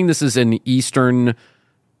assuming this is an Eastern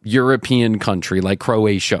European country like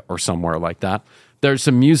Croatia or somewhere like that. There's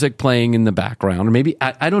some music playing in the background, or maybe,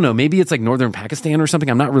 I don't know, maybe it's like northern Pakistan or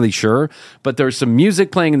something. I'm not really sure, but there's some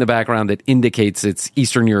music playing in the background that indicates it's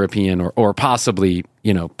Eastern European or possibly,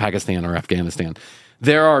 Pakistan or Afghanistan.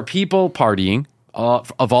 There are people partying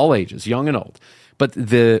of all ages, young and old. But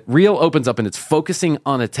the reel opens up and it's focusing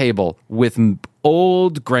on a table with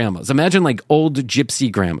old grandmas. Imagine like old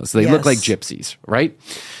gypsy grandmas. They look like gypsies, right?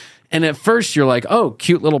 And at first you're like, oh,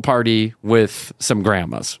 cute little party with some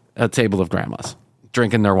grandmas, a table of grandmas,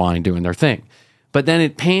 drinking their wine, doing their thing. But then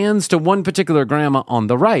it pans to one particular grandma on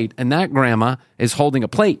the right, and that grandma is holding a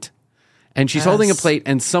plate. And she's holding a plate,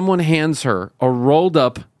 and someone hands her a rolled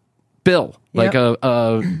up bill, like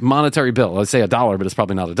a monetary bill. Let's say $1, but it's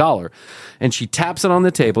probably not $1. And she taps it on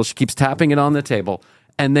the table. She keeps tapping it on the table.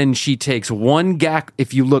 And then she takes one gack.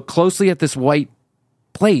 If you look closely at this white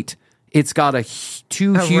plate, it's got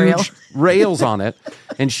two huge rails on it,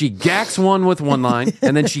 and she gacks one with one line,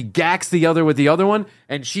 and then she gacks the other with the other one,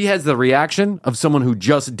 and she has the reaction of someone who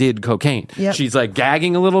just did cocaine. Yep. She's like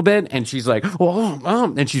gagging a little bit, and she's like,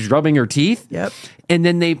 and she's rubbing her teeth. Yep. And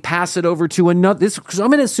then they pass it over to another. Because I'm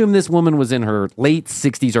going to assume this woman was in her late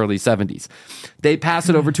 60s, early 70s. They pass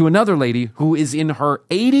it over to another lady who is in her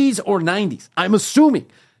 80s or 90s. I'm assuming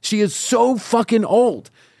she is so fucking old,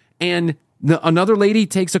 and another lady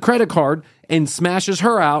takes a credit card and smashes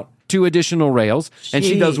her out 2 additional rails. Jeez. And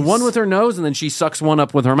she does one with her nose, and then she sucks one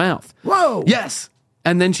up with her mouth. Whoa. Yes.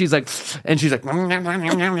 And then she's like, takes a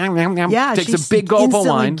big gulp of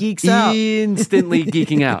wine. Instantly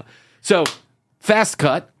geeking out. So fast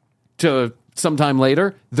cut to sometime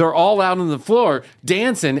later, they're all out on the floor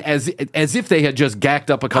dancing as if they had just gacked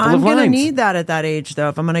up a couple of lines. I'm going to need that at that age, though,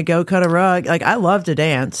 if I'm going to go cut a rug. Like, I love to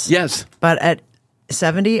dance. Yes. But at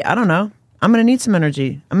 70, I don't know. I'm going to need some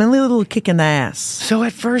energy. I'm a little kick in the ass. So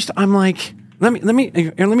at first, I'm like, let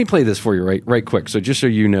me play this for you right quick. So just so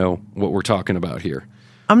you know what we're talking about here.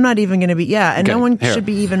 I'm not even going to be, and okay, no one should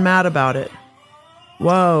be even mad about it.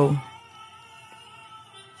 Whoa.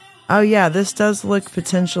 Oh, yeah, this does look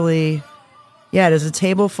potentially, there's a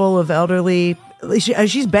table full of elderly.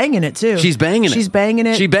 She's banging it, too. She's banging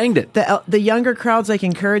it. She banged it. The younger crowd's like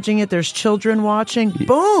encouraging it. There's children watching.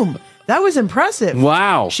 Boom. That was impressive.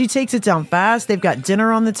 Wow. She takes it down fast. They've got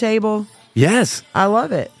dinner on the table. Yes. I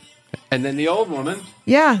love it. And then the old woman.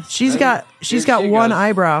 Yeah, she's got one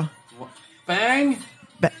eyebrow. Bang.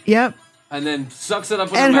 Yep. And then sucks it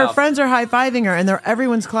up with her mouth. And her friends are high-fiving her, and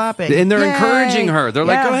everyone's clapping. And they're encouraging her. They're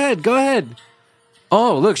like, go ahead.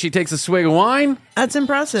 Oh, look, she takes a swig of wine. That's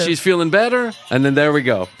impressive. She's feeling better. And then there we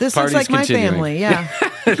go. This Party's looks like continuing. my family,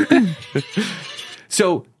 yeah.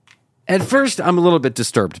 So at first, I'm a little bit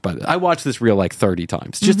disturbed by this. I watched this reel like 30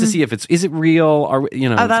 times just to see if is it real? Or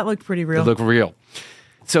that looked pretty real. It looked real.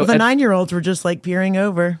 So the 9-year-olds were just like peering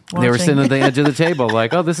over. They were watching. sitting at the edge of the table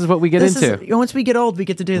like, oh, this is what we get into. Once we get old, we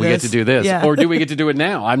get to do this. We get to do this. Yeah. Or do we get to do it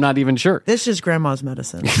now? I'm not even sure. This is grandma's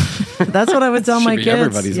medicine. That's what I would tell my Should be kids.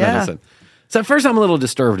 everybody's medicine. So at first I'm a little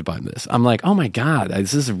disturbed by this. I'm like, oh my God,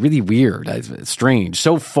 this is really weird. It's strange.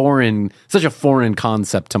 So foreign, such a foreign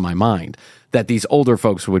concept to my mind that these older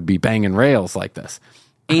folks would be banging rails like this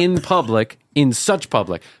in public, in such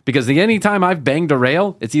public. Because the any time I've banged a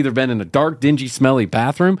rail, it's either been in a dark, dingy, smelly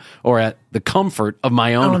bathroom or at the comfort of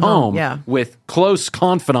my own home with close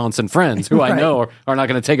confidants and friends who I know are not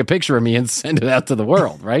going to take a picture of me and send it out to the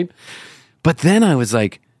world, right? But then I was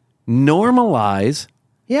like, normalize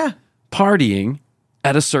partying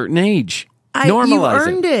at a certain age. Normalize you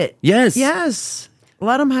earned it. Yes. Yes.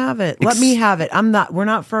 Let them have it. Let me have it. We're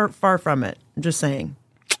not far from it. I'm just saying.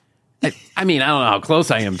 I mean, I don't know how close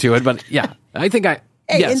I am to it, but yeah, I think Hey,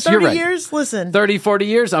 yes, in 30 you're right. years, listen. 30, 40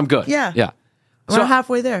 years, I'm good. Yeah. Yeah. We're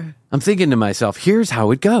halfway there. I'm thinking to myself, here's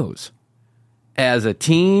how it goes. As a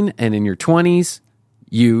teen and in your 20s,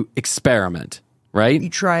 you experiment, right? You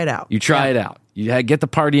try it out. You try it out. You get the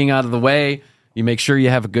partying out of the way. You make sure you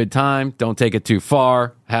have a good time. Don't take it too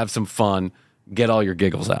far. Have some fun. Get all your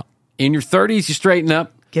giggles out. In your 30s, you straighten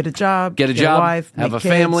up. Get a job. Get a job. Wife, have a kids.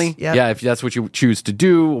 family. Yep. Yeah, if that's what you choose to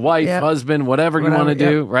do. Wife, husband, whatever you want to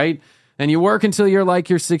do, right? And you work until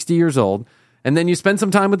you're 60 years old. And then you spend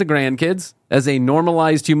some time with the grandkids as a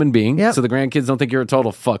normalized human being. Yep. So the grandkids don't think you're a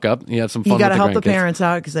total fuck up. You have some fun You got to with the help the grandkids. parents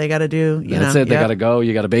out because they got to do, That's it. They got to go.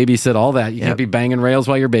 You got to babysit, all that. You can't be banging rails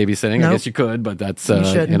while you're babysitting. Nope. I guess you could, but that's,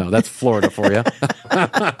 shouldn't. that's Florida for you.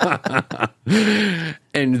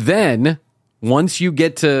 And then once you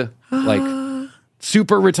get to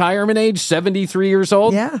super retirement age, 73 years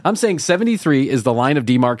old. Yeah. I'm saying 73 is the line of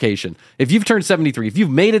demarcation. If you've turned 73, if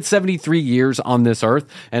you've made it 73 years on this earth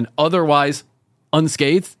and otherwise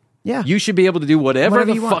unscathed, you should be able to do whatever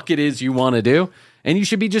the fuck it is you want to do. And you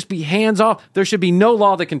should just be hands off. There should be no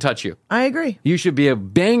law that can touch you. I agree. You should be a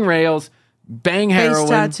bang rails, bang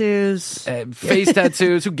heroin. Face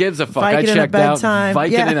tattoos. Who gives a fuck? I checked out.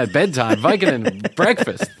 Vicodin at bedtime. Vicodin at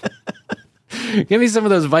breakfast. Give me some of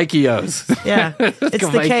those Vikios. Yeah. It's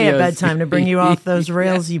the K at bedtime to bring you off those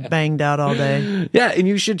rails you banged out all day. Yeah, and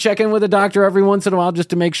you should check in with a doctor every once in a while just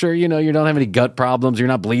to make sure, you don't have any gut problems, you're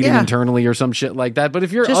not bleeding internally or some shit like that. But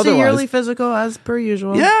if you're just otherwise... a yearly physical as per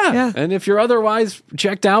usual. Yeah. And if you're otherwise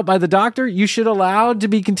checked out by the doctor, you should be allowed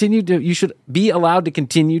to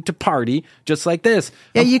continue to party just like this.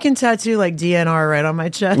 Yeah, you can tattoo DNR right on my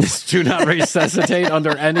chest. Do not resuscitate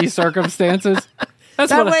under any circumstances.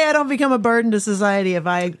 That way I don't become a burden to society if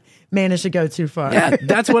I manage to go too far. Yeah,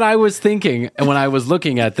 that's what I was thinking. And when I was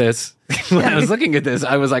looking at this,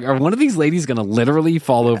 I was like, are one of these ladies going to literally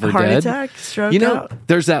fall over Heart dead? attack, stroke out.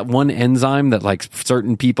 There's that one enzyme that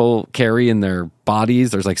certain people carry in their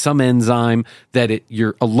bodies. There's some enzyme that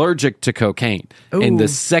you're allergic to cocaine. Ooh. And the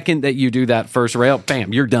second that you do that first rail,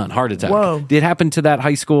 bam, you're done. Heart attack. Whoa. It happened to that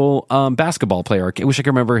high school basketball player. I wish I could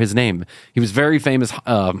remember his name. He was very famous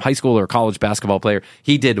high school or college basketball player.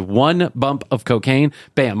 He did one bump of cocaine,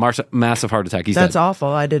 bam, massive heart attack. He's That's dead. awful.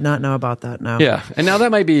 I did not know about that now. Yeah. And now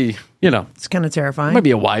that might be, it's kind of terrifying. might be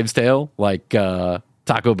a wives' tale,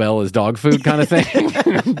 Taco Bell is dog food kind of thing.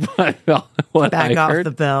 But Back off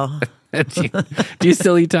the bell. Do you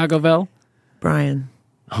still eat Taco Bell? Brian.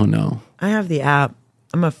 Oh, no. I have the app.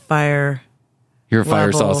 I'm a fire. You're a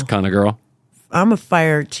fire level. sauce kind of girl? I'm a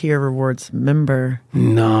fire tier rewards member.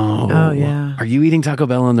 No. Oh, yeah. Are you eating Taco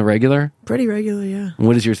Bell on the regular? Pretty regular, yeah.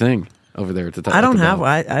 What is your thing over there at the Taco Bell? I don't have.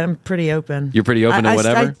 I'm pretty open. You're pretty open to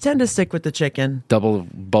whatever? I tend to stick with the chicken. Double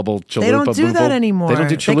bubble chalupa. They don't do that anymore. They don't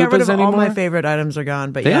do They got rid chalupas of anymore? all my favorite items are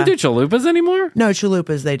gone. But They don't do chalupas anymore? No,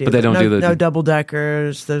 chalupas they do. But they don't do the... No double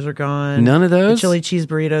deckers. Those are gone. None of those? The chili cheese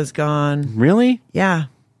burritos gone. Really? Yeah.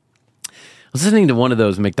 I was listening to one of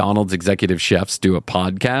those McDonald's executive chefs do a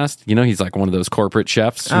podcast. He's like one of those corporate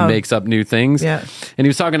chefs who makes up new things. Yeah. And he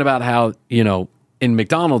was talking about how, in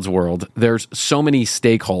McDonald's world, there's so many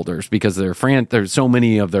stakeholders because there's so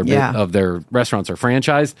many of their restaurants are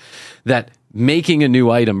franchised that making a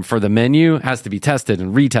new item for the menu has to be tested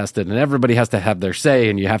and retested, and everybody has to have their say,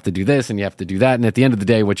 and you have to do this and you have to do that. And at the end of the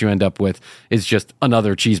day, what you end up with is just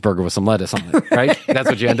another cheeseburger with some lettuce on it, right? That's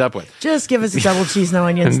what you end up with. Just give us a double cheese, no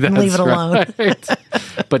onions, and leave it alone. Right.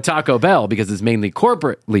 But Taco Bell, because it's mainly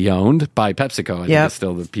corporately owned by PepsiCo, I think it's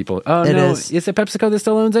still the people. Oh, it no. is. Is it PepsiCo that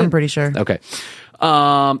still owns it? I'm pretty sure. Okay.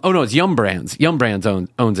 Oh, no, it's Yum Brands. Yum Brands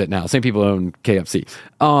owns it now. Same people own KFC.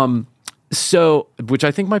 So, which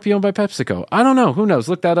I think might be owned by PepsiCo. I don't know. Who knows?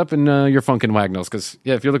 Look that up in your Funkin' Wagnalls, because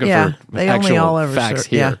if you're looking for they actual only all over facts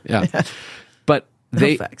here, yeah. But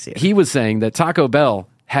facts here. he was saying that Taco Bell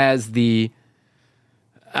has the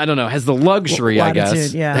I don't know, has the luxury, I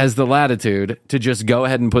guess, has the latitude to just go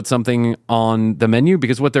ahead and put something on the menu,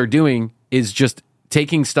 because what they're doing is just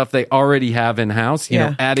taking stuff they already have in house, you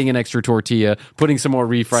know, adding an extra tortilla, putting some more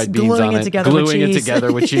refried beans on it, gluing it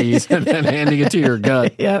together with cheese, and then handing it to your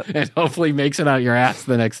gut, and hopefully makes it out your ass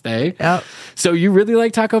the next day. So you really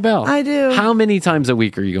like Taco Bell? I do. How many times a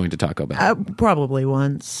week are you going to Taco Bell? Probably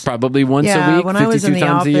once. Probably once a week. When I was in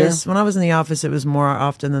the office, it was more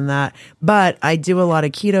often than that. But I do a lot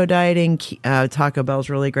of keto dieting. Taco Bell's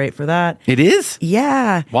really great for that. It is?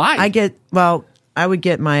 Yeah. Why? I would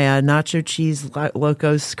get my nacho cheese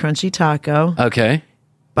Locos crunchy taco. Okay.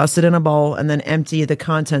 Bust it in a bowl and then empty the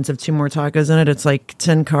contents of 2 more tacos in it. It's like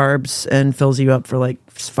 10 carbs and fills you up for like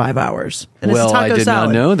 5 hours. And it's a taco I did salad.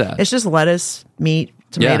 not know that. It's just lettuce, meat,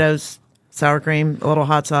 tomatoes, sour cream, a little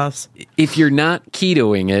hot sauce. If you're not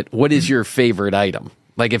ketoing it, what is your favorite item?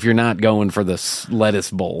 Like if you're not going for the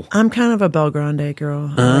lettuce bowl. I'm kind of a Bel Grande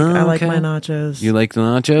girl. I like my nachos. You like the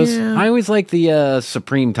nachos? Yeah. I always like the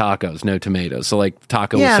Supreme tacos, no tomatoes. So like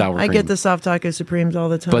taco with sour cream. I get the soft taco Supremes all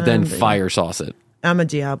the time. But then fire sauce it. I'm a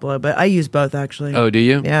Diablo, but I use both actually. Oh, do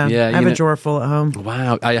you? Yeah. I have a drawer full at home.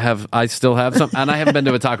 Wow. I still have some, and I haven't been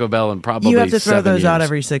to a Taco Bell in probably 7 years. You have to throw those out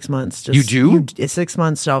every 6 months. You do? It's 6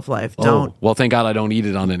 months shelf life. Oh, well, thank God I don't eat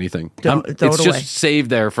it on anything. It's just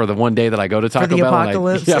saved there for the one day that I go to Taco Bell. For the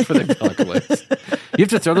apocalypse. For the apocalypse. You have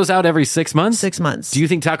to throw those out every 6 months? 6 months. Do you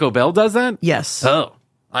think Taco Bell does that? Yes. Oh,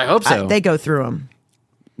 I hope so. They go through them.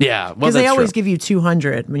 Yeah. Because they always give you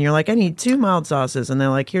 200 when you're like, I need 2 mild sauces. And they're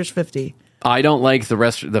like, here's 50. I don't like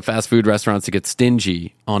the fast food restaurants to get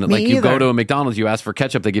stingy on it. Me like you either. go to a McDonald's, you ask for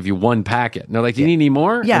ketchup, they give you 1 packet. And they're like, do you need any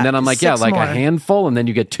more? Yeah, and then I'm like, 6 like more. a handful, and then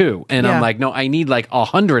you get 2. And I'm like, no, I need like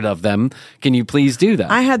 100 of them. Can you please do that?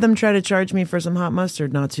 I had them try to charge me for some hot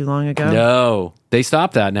mustard not too long ago. No, they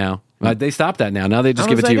stopped that now. They stopped that now. Now they just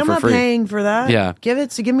give it to you for free. I'm not paying for that. Yeah. Give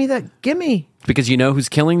me that. Give me. Because you know who's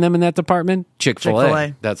killing them in that department? Chick-fil-A.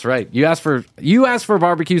 Chick-fil-A. That's right. You ask for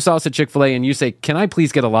barbecue sauce at Chick-fil-A and you say, can I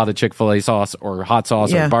please get a lot of Chick-fil-A sauce or hot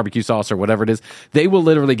sauce or barbecue sauce or whatever it is? They will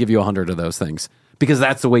literally give you 100 of those things. Because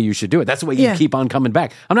that's the way you should do it. That's the way you keep on coming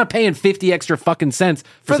back. I'm not paying 50 extra fucking cents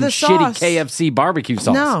for some shitty KFC barbecue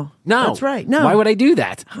sauce. No. That's right. No. Why would I do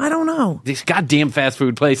that? I don't know. These goddamn fast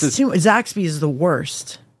food places. Zaxby's is the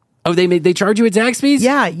worst. Oh, they charge you at Zaxby's?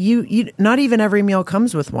 Yeah, you not even every meal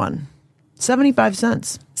comes with one. 75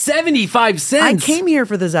 cents. 75 cents? I came here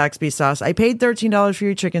for the Zaxby sauce. I paid $13 for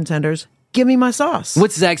your chicken tenders. Give me my sauce.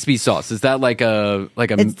 What's Zaxby sauce? Is that like a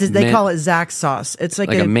they call it Zax sauce. It's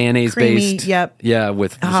like a mayonnaise creamy, based. Yep. Yeah,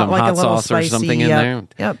 with some hot sauce spicy, or something in there.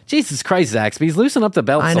 Yep. Jesus Christ, Zaxby's, loosen up the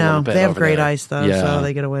belts I a know. little bit. They have over great there. ice though, so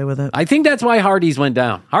they get away with it. I think that's why Hardee's went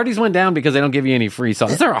down. Hardee's went down because they don't give you any free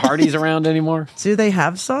sauce. Is there a Hardee's around anymore? Do they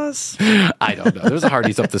have sauce? I don't know. There's a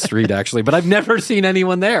Hardee's up the street actually, but I've never seen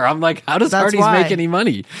anyone there. I'm like, how does Hardee's make any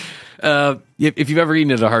money? If you've ever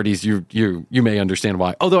eaten at a Hardee's, you may understand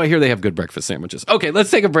why. Although I hear they have good breakfast sandwiches. Okay, let's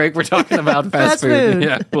take a break. We're talking about fast food.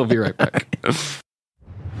 Yeah, we'll be right back.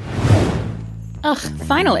 Ugh,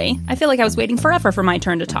 finally. I feel like I was waiting forever for my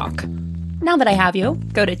turn to talk. Now that I have you,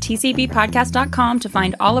 go to tcbpodcast.com to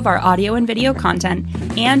find all of our audio and video content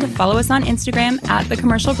and follow us on Instagram at The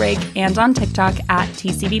Commercial Break and on TikTok at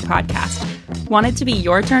TCB Podcast. Want it to be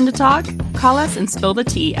your turn to talk? Call us and spill the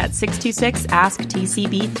tea at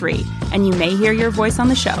 626-ASK-TCB3 and you may hear your voice on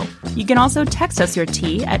the show. You can also text us your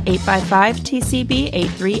tea at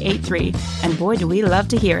 855-TCB-8383 and boy do we love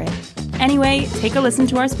to hear it. Anyway, take a listen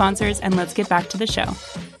to our sponsors and let's get back to the show.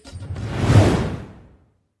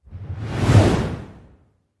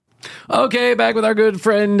 Okay, back with our good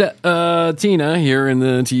friend Tina here in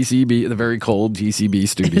the TCB, the very cold TCB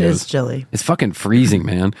studios. It is chilly. It's fucking freezing,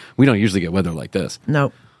 man. We don't usually get weather like this.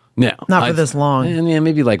 Nope. No. Not for this long. And yeah,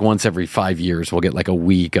 maybe like once every 5 years we'll get like a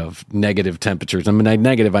week of negative temperatures. I mean,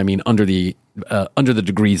 negative, I mean under the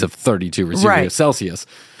degrees of 32 or Celsius.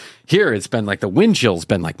 Here it's been like the wind chill's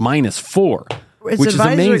been like -4. Which is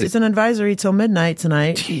amazing. It's an advisory till midnight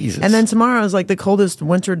tonight. Jesus. And then tomorrow is like the coldest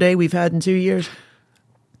winter day we've had in 2 years.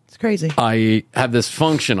 It's crazy. I have this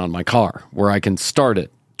function on my car where I can start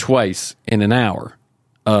it twice in an hour,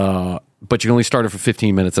 but you can only start it for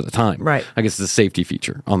 15 minutes at a time. Right. I guess it's a safety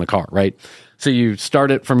feature on the car, right? So you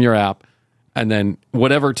start it from your app, And then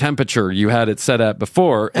whatever temperature you had it set at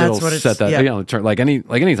before, That's it'll what it's- set that. yeah. Turn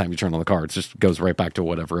anytime you turn on the car, it just goes right back to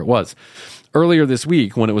whatever it was. Earlier this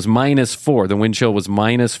week, when it was -4, the wind chill was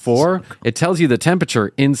 -4. It tells you the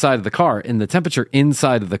temperature inside of the car, and the temperature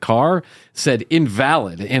inside of the car said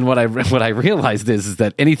invalid. And what I realized is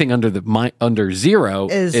that anything under 0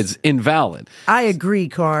 is invalid. I agree,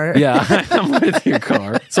 car. Yeah, I'm with you,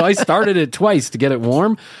 car. So I started it twice to get it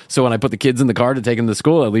warm. So when I put the kids in the car to take them to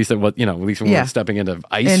school, at least we weren't stepping into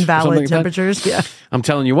ice. or something Invalid like that. temperatures. Yeah. I'm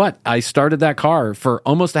telling you what, I started that car for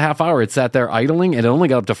almost a half hour. It sat there idling, and it only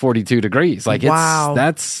got up to 42 degrees. Like, Wow.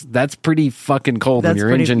 that's pretty fucking cold when That's your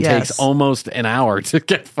pretty- engine yes. takes almost an hour to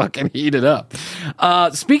get fucking heated up.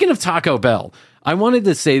 Speaking of Taco Bell, I wanted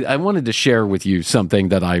to share with you something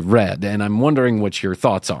that I read, and I'm wondering what your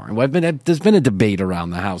thoughts are. There's been a debate around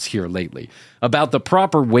the house here lately about the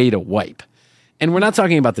proper way to wipe. And we're not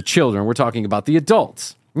talking about the children, we're talking about the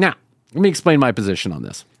adults. Now, let me explain my position on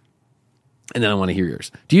this. And then I want to hear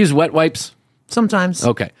yours. Do you use wet wipes? Sometimes.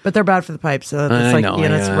 Okay. But they're bad for the pipes. So it's I like, know,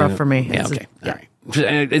 it's rough for me. Yeah, It's okay. All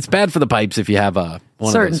right. It's bad for the pipes if you have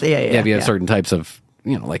Certain- if you have certain types of,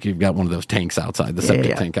 like you've got one of those tanks outside, the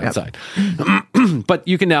septic tank Yep. outside. But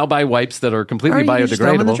you can now buy wipes that are completely Or you biodegradable. can just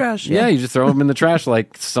throw 'em in the trash, yeah. You just throw them in the trash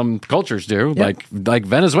like some cultures do, like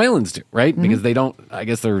Venezuelans do, right? Mm-hmm. Because they don't, I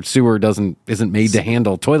guess their sewer isn't made to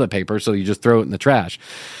handle toilet paper, so you just throw it in the trash.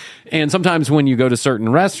 And sometimes when you go to certain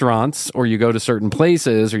restaurants or you go to certain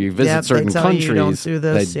places or you visit Yep, they certain tell you countries, don't do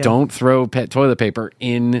this, they yeah. don't throw toilet paper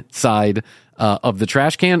inside of the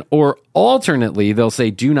trash can, or alternately, they'll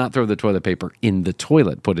say, do not throw the toilet paper in the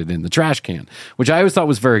toilet, put it in the trash can, which I always thought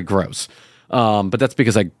was very gross. But that's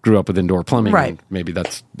because I grew up with indoor plumbing. Right. And maybe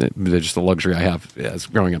that's just a luxury I have as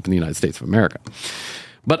growing up in the United States of America.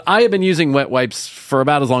 But I have been using wet wipes for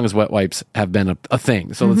about as long as wet wipes have been a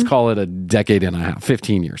thing. So let's call it a decade and a half,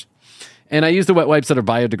 15 years. And I use the wet wipes that are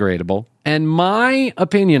biodegradable. And my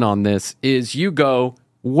opinion on this is you go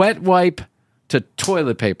wet wipe to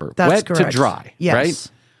toilet paper, That's wet correct. to dry, Yes.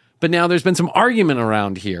 right? But now there's been some argument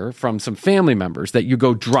around here from some family members that you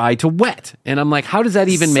go dry to wet. And I'm like, how does that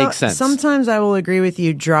even make sense? Sometimes I will agree with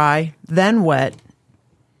you, dry, then wet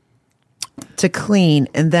to clean,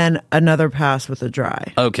 and then another pass with a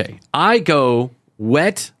dry. Okay. I go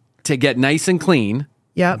wet to get nice and clean.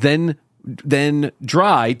 Yep. Then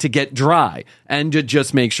dry to get dry and to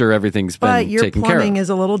just make sure everything's been But your taken care of. plumbing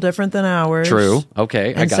is a little different than ours. True.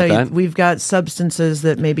 Okay, I And got so that. we've got substances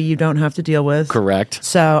that maybe you don't have to deal with. Correct.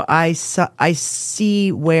 So I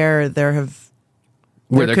see where there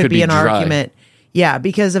There could be an dry. argument. Yeah,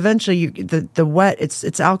 because eventually the wet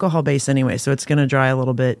it's alcohol based anyway, so it's going to dry a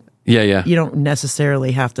little bit. Yeah, yeah. You don't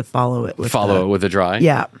necessarily have to follow it with Follow it with a dry.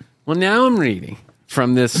 Yeah. Well, now I'm reading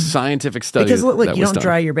from this scientific study. Because look, that you was don't done.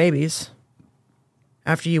 dry your babies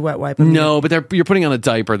after you wet wipe them. No, but you're putting on a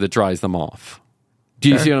diaper that dries them off. Do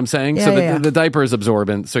you see what I'm saying? Yeah, so yeah. the diaper is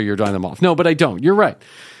absorbent, so you're drying them off. No, but I don't. You're right.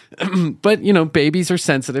 But, babies are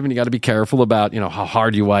sensitive and you got to be careful about, how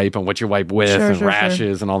hard you wipe and what you wipe with and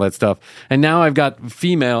rashes and all that stuff. And now I've got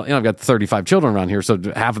I've got 35 children around here, so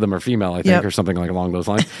half of them are female, I think, Yep. or something like along those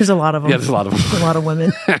lines. There's a lot of them. Yeah, there's a lot of them. There's a lot of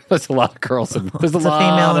women. There's a lot of girls. And there's a It's a lot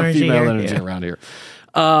female of energy female here, energy yeah. around here.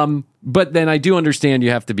 But then I do understand you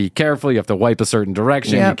have to be careful. You have to wipe a certain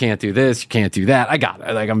direction. Yep. You can't do this. You can't do that. I got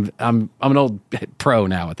it. Like I'm an old pro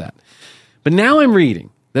now at that. But now I'm reading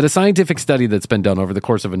that a scientific study that's been done over the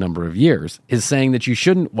course of a number of years is saying that you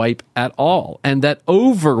shouldn't wipe at all, and that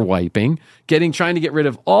over wiping, trying to get rid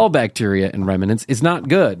of all bacteria and remnants, is not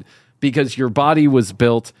good because your body was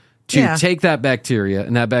built to take that bacteria,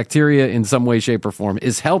 and that bacteria in some way, shape, or form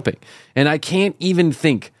is helping. And I can't even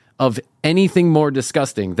think of anything more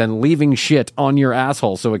disgusting than leaving shit on your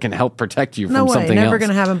asshole so it can help protect you No from way, something never else. going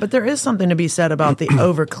to happen. But there is something to be said about the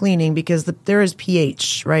over cleaning because there is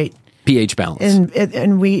pH, right? pH balance.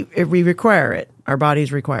 And we require it. Our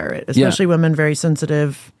bodies require it, especially women, very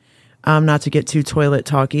sensitive. Not to get too toilet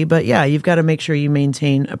talky, but yeah, you've got to make sure you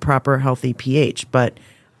maintain a proper, healthy pH. But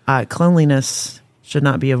cleanliness should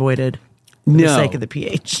not be avoided for the sake of the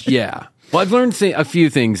pH. Yeah. Well, I've learned a few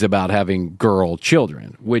things about having girl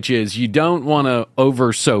children, which is you don't want to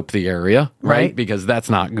over soap the area, right? Because that's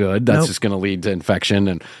not good. That's just going to lead to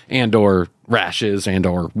infection and or rashes and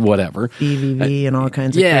or whatever. BVV and all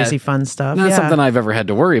kinds of crazy fun stuff. Not something I've ever had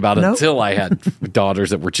to worry about until I had daughters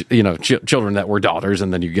that were, children that were daughters,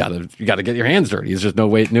 and then you got to get your hands dirty. There's just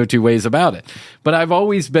no two ways about it. But I've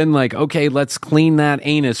always been like, okay, let's clean that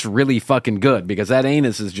anus really fucking good because that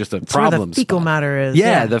anus is just a problem. Where the fecal matter is.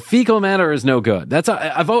 Yeah, the fecal matter is no good. That's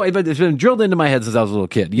it's been drilled into my head since I was a little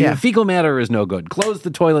kid. Fecal matter is no good. Close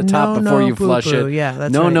the toilet top before you flush it. Yeah,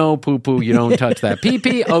 that's no poo poo. You don't touch that. Pee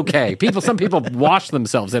pee. Okay, some people wash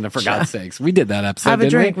themselves in it, for God's sakes. We did that episode. Have a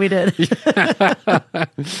drink. We did.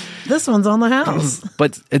 This one's on the house.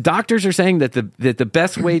 But doctors are saying that the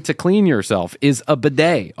best way to clean yourself is a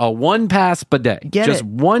bidet, a one-pass bidet. Just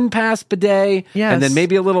one-pass bidet, yes. and then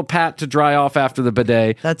maybe a little pat to dry off after the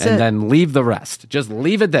bidet, and then leave the rest. Just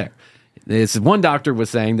leave it there. This one doctor was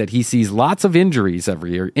saying that he sees lots of injuries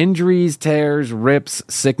every year. Injuries, tears, rips,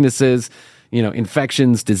 sicknesses,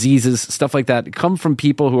 infections, diseases, stuff like that come from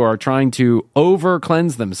people who are trying to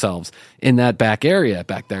over-cleanse themselves in that back area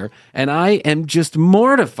back there. And I am just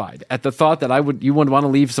mortified at the thought that you would want to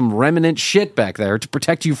leave some remnant shit back there to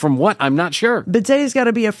protect you from what? I'm not sure. Bidet's got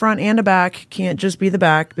to be a front and a back. Can't just be the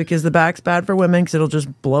back, because the back's bad for women because it'll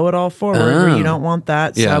just blow it all forward. Where you don't want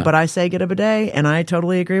that. Yeah. So, but I say get a bidet, and I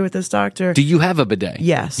totally agree with this doctor. Do you have a bidet?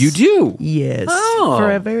 Yes. You do? Yes. Oh.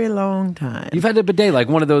 For a very long time. You've had a bidet, like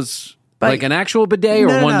one of those... like an actual bidet,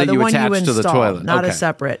 or one that you attach to the toilet? Not a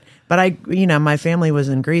separate. But my family was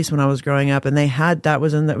in Greece when I was growing up, and they had that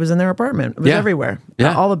was in their apartment. It was everywhere.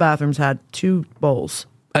 Yeah. All the bathrooms had 2 bowls.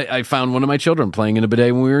 I found one of my children playing in a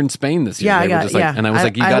bidet when we were in Spain this year. And I was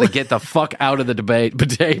like, you got to get the fuck out of the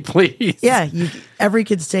bidet, please. Yeah, every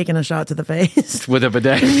kid's taking a shot to the face with a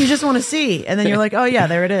bidet. And you just want to see, and then you're like, oh yeah,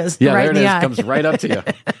 there it is. Yeah, right there in it the is. eye. Comes right up to you.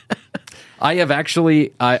 I have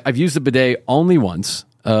actually, I've used the bidet only once.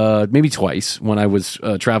 Maybe twice when I was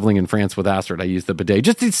traveling in France with Astrid. I used the bidet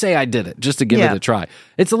just to say I did it, just to give it a try.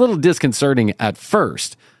 It's a little disconcerting at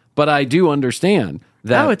first, but I do understand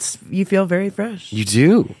that. You feel very fresh. You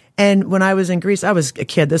do. And when I was in Greece, I was a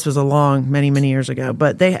kid. This was many, many years ago.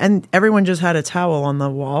 But everyone just had a towel on the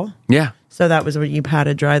wall. Yeah. So that was what you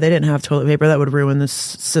patted dry. They didn't have toilet paper. That would ruin the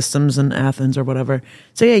systems in Athens or whatever.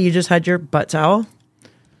 So yeah, you just had your butt towel.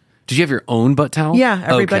 Did you have your own butt towel? Yeah,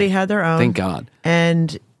 everybody had their own. Thank God.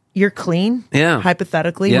 And you're clean,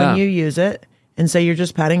 hypothetically, when you use it. And so you're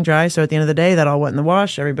just patting dry. So at the end of the day, that all went in the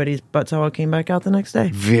wash. Everybody's butt towel came back out the next day.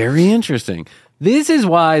 Very interesting. This is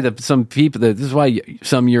why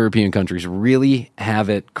some European countries really have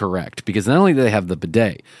it correct. Because not only do they have the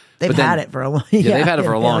bidet, they've had it for a long time. Yeah, they've had it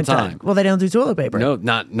for a long time. Well, they don't do toilet paper. No,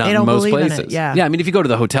 not in most places. Yeah. I mean, if you go to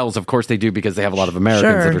the hotels, of course they do, because they have a lot of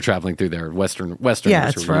Americans that are traveling through there, Westerners who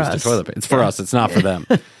are used to toilet paper. It's for us. It's not for them.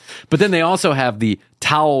 But then they also have the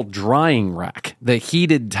towel drying rack, the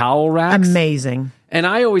heated towel racks. Amazing. And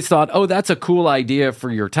I always thought, oh, that's a cool idea for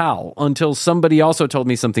your towel, until somebody also told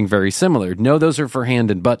me something very similar. No, those are for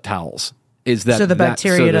hand and butt towels. So the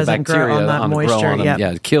bacteria doesn't grow on that moisture.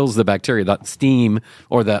 Yeah, it kills the bacteria. That steam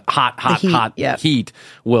or the hot heat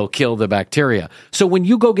will kill the bacteria. So when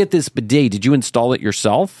you go get this bidet, did you install it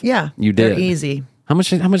yourself? Yeah, you did. They're easy. How much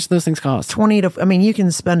do those things cost? You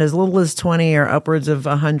can spend as little as 20 or upwards of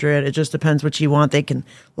 100. It just depends what you want. They can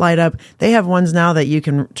light up. They have ones now that you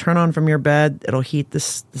can turn on from your bed. It'll heat the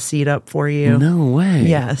seat up for you. No way.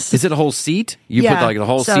 Yes. Is it a whole seat? You put like the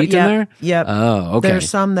whole seat in there? Yep. Oh, okay. There's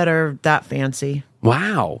some that are that fancy.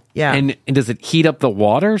 Wow. Yeah. And does it heat up the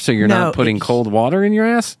water so you're not putting cold water in your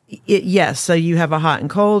ass? Yes. So you have a hot and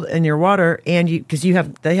cold in your water, and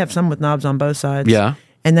they have some with knobs on both sides. Yeah.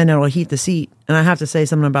 And then it'll heat the seat. And I have to say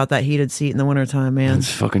something about that heated seat in the wintertime, man.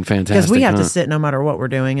 It's fucking fantastic. Because we have to sit no matter what we're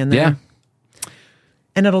doing in there. Yeah.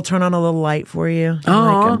 And it'll turn on a little light for you.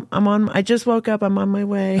 I just woke up. I'm on my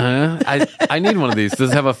way. I need one of these.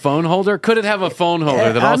 Does it have a phone holder? Could it have a phone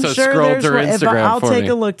holder that also scrolled through Instagram I'll for me? take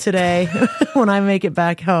a look today when I make it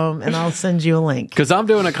back home, and I'll send you a link. Because I'm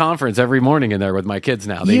doing a conference every morning in there with my kids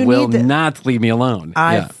now. They will not leave me alone.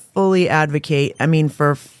 I fully advocate. I mean,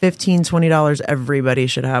 for $15, $20, everybody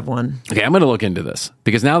should have one. Okay, I'm going to look into this,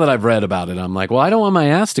 because now that I've read about it, I'm like, well, I don't want my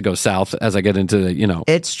ass to go south as I get into,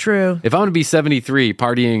 It's true. If I'm going to be 73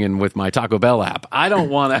 partying and with my Taco Bell app, I don't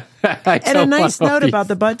want to. And a nice note about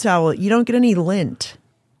the butt towel, you don't get any lint.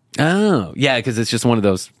 Oh, yeah, because it's just one of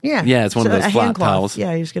those. Yeah. Yeah, it's one of those flat towels.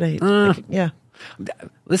 Yeah, you just get a, yeah.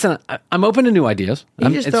 Listen, I'm open to new ideas. You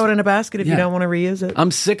just throw it in a basket if you don't want to reuse it. I'm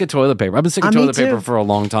sick of toilet paper. I've been sick of toilet paper for a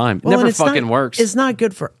long time. Well, never fucking works. It's not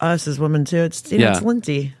good for us as women too. It's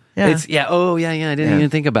linty. Yeah. I didn't even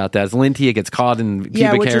think about that. It's linty. It gets caught in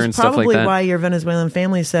pubic hair and stuff like that. Which is probably why your Venezuelan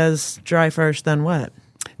family says dry first, then wet.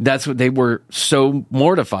 That's what they were so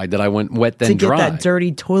mortified that I went wet then dry. To get that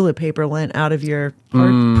dirty toilet paper lint out of your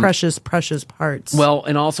precious parts. Well,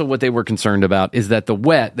 and also what they were concerned about is that the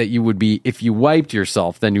wet that you would be, if you wiped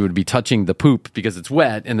yourself, then you would be touching the poop because it's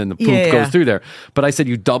wet and then the poop goes through there. But I said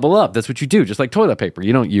you double up. That's what you do, just like toilet paper.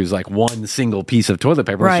 You don't use like one single piece of toilet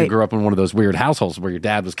paper unless you grew up in one of those weird households where your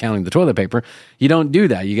dad was counting the toilet paper. You don't do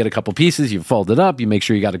that. You get a couple pieces, you fold it up, you make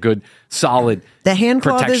sure you got a good solid the hand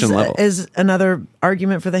cloth protection level. is another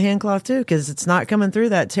argument for for the hand cloth too, because it's not coming through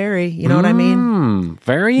that terry. You know what I mean?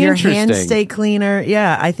 Very Your interesting. hands stay cleaner.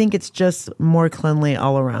 Yeah, I think it's just more cleanly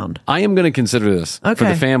all around. I am going to consider this for Okay.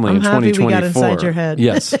 the family I'm in happy 2024. we got inside your head.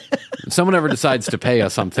 Yes. If someone ever decides to pay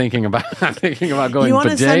us, I'm thinking about going You want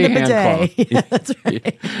to bidet send a hand bidet? cloth. Yeah, that's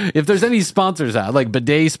right. If there's any sponsors out, like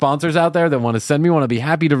bidet sponsors out there that want to send me one, I'd be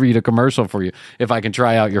happy to read a commercial for you if I can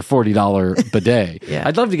try out your $40 bidet. Yeah.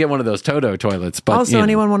 I'd love to get one of those Toto toilets. But Also,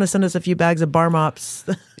 anyone want to send us a few bags of bar mops?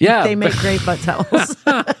 Yeah, they make great butt towels.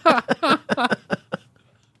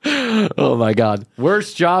 Oh my God.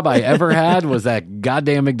 Worst job I ever had was that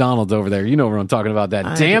goddamn McDonald's over there. You know what I'm talking about.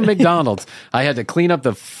 That damn McDonald's. I had to clean up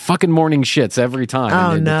the fucking morning shits every time.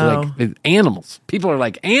 Oh, And no. Like animals. People are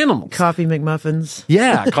like animals. Coffee McMuffins.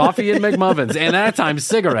 Yeah, coffee and McMuffins. And at that time,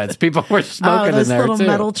 cigarettes. People were smoking those in there little too.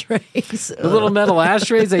 metal trays. The little metal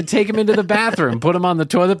ashtrays, they take them into the bathroom, put them on the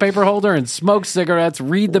toilet paper holder, and smoke cigarettes,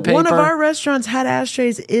 read the paper. One of our restaurants had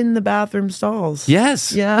ashtrays in the bathroom stalls.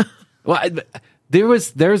 Yes. Yeah. Well,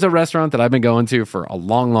 there's a restaurant that I've been going to for a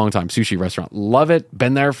long, long time. Sushi restaurant. Love it.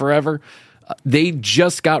 Been there forever. They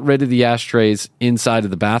just got rid of the ashtrays inside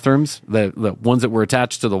of the bathrooms, the ones that were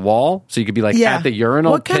attached to the wall, so you could be like at the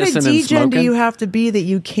urinal What kind of pissing and degen smoking. do you have to be that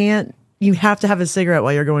you have to have a cigarette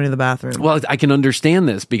while you're going to the bathroom? Well, I can understand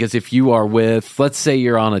this because if you are with, let's say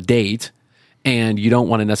you're on a date and you don't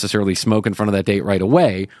want to necessarily smoke in front of that date right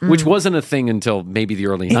away, which wasn't a thing until maybe the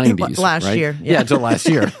early 90s. Last right? year. Yeah, until last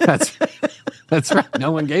year. That's right.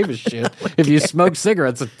 No one gave a shit if you smoked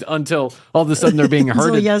cigarettes until all of a sudden they're being Until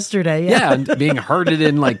herded. yesterday. Yeah, and being herded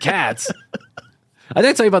in like cats. I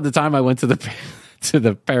didn't tell you about the time I went to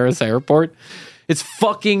the Paris airport. It's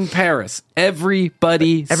fucking Paris.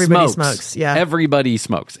 Everybody smokes, yeah. Everybody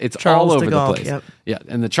smokes. It's Charles all de over the Gaulle, place. yep. Yeah,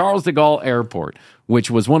 and the Charles de Gaulle Airport, which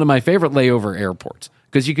was one of my favorite layover airports,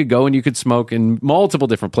 because you could go and you could smoke in multiple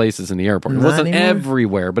different places in the airport. It Not wasn't anymore.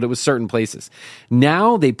 everywhere, but it was certain places.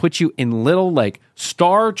 Now they put you in little like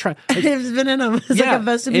star. I've been in them. It's like a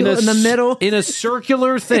vestibule in the middle. In a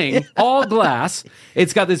circular thing, all glass.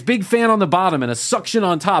 It's got this big fan on the bottom and a suction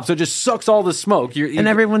on top, so it just sucks all the smoke. And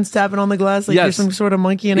everyone's tapping on the glass like Yes. you're some sort of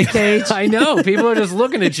monkey in a cage. I know. People are just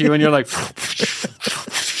looking at you and you're like,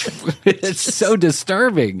 it's so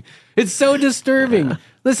disturbing. It's so disturbing.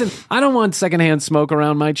 Listen, I don't want secondhand smoke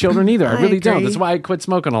around my children either. I really don't. agree. That's why I quit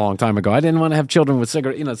smoking a long time ago. I didn't want to have children with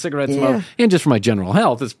cigarette Yeah. smoke. And just for my general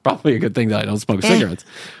health, it's probably a good thing that I don't smoke cigarettes.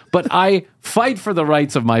 But I fight for the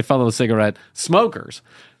rights of my fellow cigarette smokers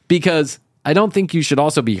because I don't think you should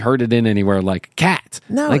also be herded in anywhere like a cat.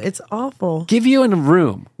 No, Like, it's awful. give you in a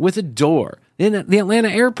room with a door. In the Atlanta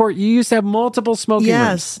airport, you used to have multiple smoking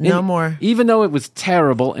Yes, rooms. no And more. Even though it was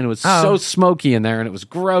terrible and it was so smoky in there and it was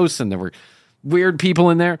gross and there were weird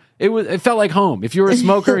people in there, it felt like home. If you were a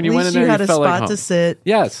smoker and you At went in least there, you had you a felt like spot home. to sit.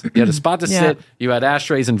 Yes, you had a spot to Yeah. sit. You had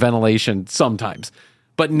ashtrays and ventilation sometimes.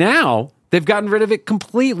 But now they've gotten rid of it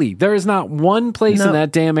completely. There is not one place in No.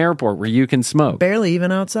 that damn airport where you can smoke. Barely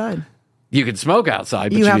even outside. You can smoke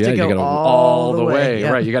outside, but You have you to go gotta all the way,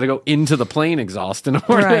 yeah. Right, you got to go into the plane exhaust in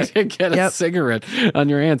order Right. to get a Yep. cigarette on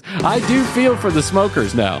your hands. I do feel for the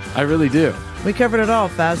smokers now. I really do. We covered it all.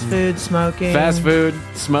 Fast food, smoking. Fast food,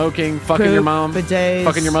 smoking, fucking Poop, your mom, bidets.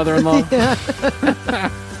 fucking your mother-in-law,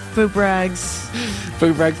 Poop rags.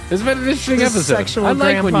 food breaks. It's been an interesting episode. Sexual I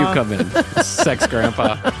like when you grandpa. come in, sex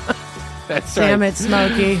grandpa. That's right. Damn it,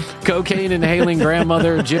 Smokey. Cocaine inhaling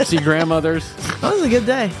grandmother, gypsy grandmothers. That was a good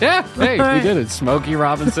day. Yeah, hey, we right. did it. Smokey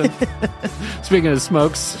Robinson. Speaking of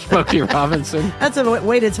smokes, Smokey Robinson. That's a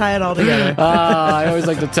way to tie it all together. I always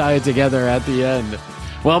like to tie it together at the end.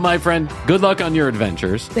 Well, my friend, good luck on your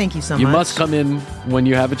adventures. Thank you so You much. must come in when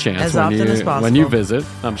you have a chance. As when often you, as possible. When you visit.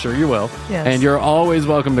 I'm sure you will. Yes. And you're always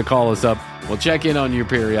welcome to call us up. We'll check in on you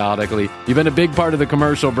periodically. You've been a big part of the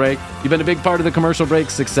commercial break. You've been a big part of the commercial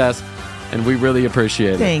break's success, and we really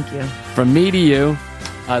appreciate it. Thank you. From me to you,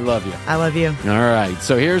 I love you. I love you. All right.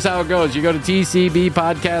 So here's how it goes. You go to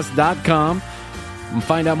tcbpodcast.com and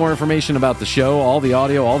find out more information about the show, all the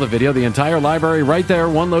audio, all the video, the entire library right there.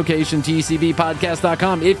 One location,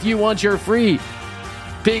 tcbpodcast.com. If you want your free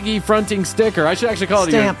piggy fronting sticker, I should actually call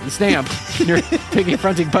it Stamp. your stamp. Your piggy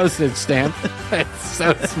fronting postage stamp. It's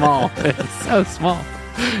so small. It's so small.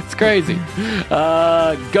 It's crazy.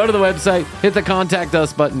 Go to the website, hit the contact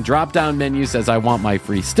us button, drop down menu says I want my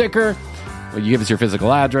free sticker. Well, you give us your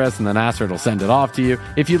physical address and then Aster will send it off to you.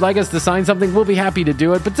 If you'd like us to sign something, we'll be happy to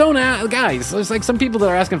do it. But don't guys, there's like some people that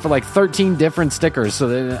are asking for like 13 different stickers so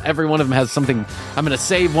that every one of them has something. I'm going to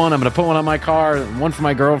save one. I'm going to put one on my car, one for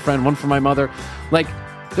my girlfriend, one for my mother. Like,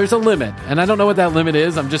 there's a limit, and I don't know what that limit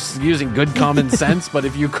is. I'm just using good common sense, but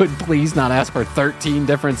if you could please not ask for 13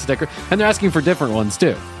 different stickers, and they're asking for different ones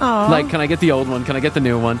too. Aw. Like, can I get the old one? Can I get the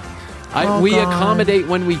new one? We God. accommodate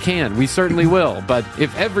when we can. We certainly will. But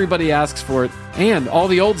if everybody asks for it, and all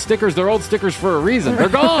the old stickers, they're old stickers for a reason. They're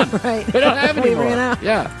gone. Right. They don't have any We ran more. out.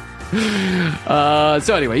 Yeah.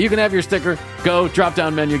 So anyway, you can have your sticker. Go, drop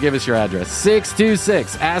down menu, give us your address.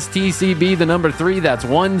 626 Ask TCB, the number 3. That's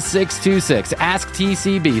 1626 Ask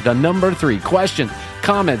TCB, the number 3. Questions,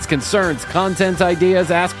 comments, concerns, content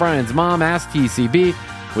ideas. Ask Brian's mom. Ask TCB.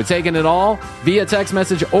 We're taking it all via text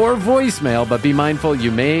message or voicemail, but be mindful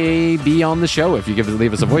you may be on the show if you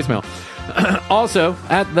leave us a voicemail. Also,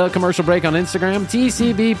 at The Commercial Break on Instagram,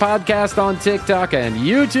 TCB Podcast on TikTok, and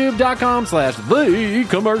YouTube.com/The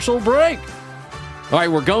Commercial Break. All right,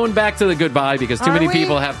 we're going back to the goodbye because too many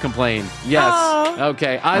people have complained. Yes. Oh.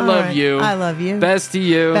 Okay. I All love right. you. I love you. Best to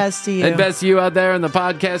you. Best to you. And best to you out there in the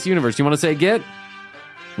podcast universe. You want to say get?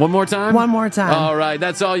 One more time? One more time. All right.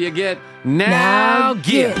 That's all you get. Now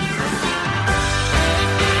get.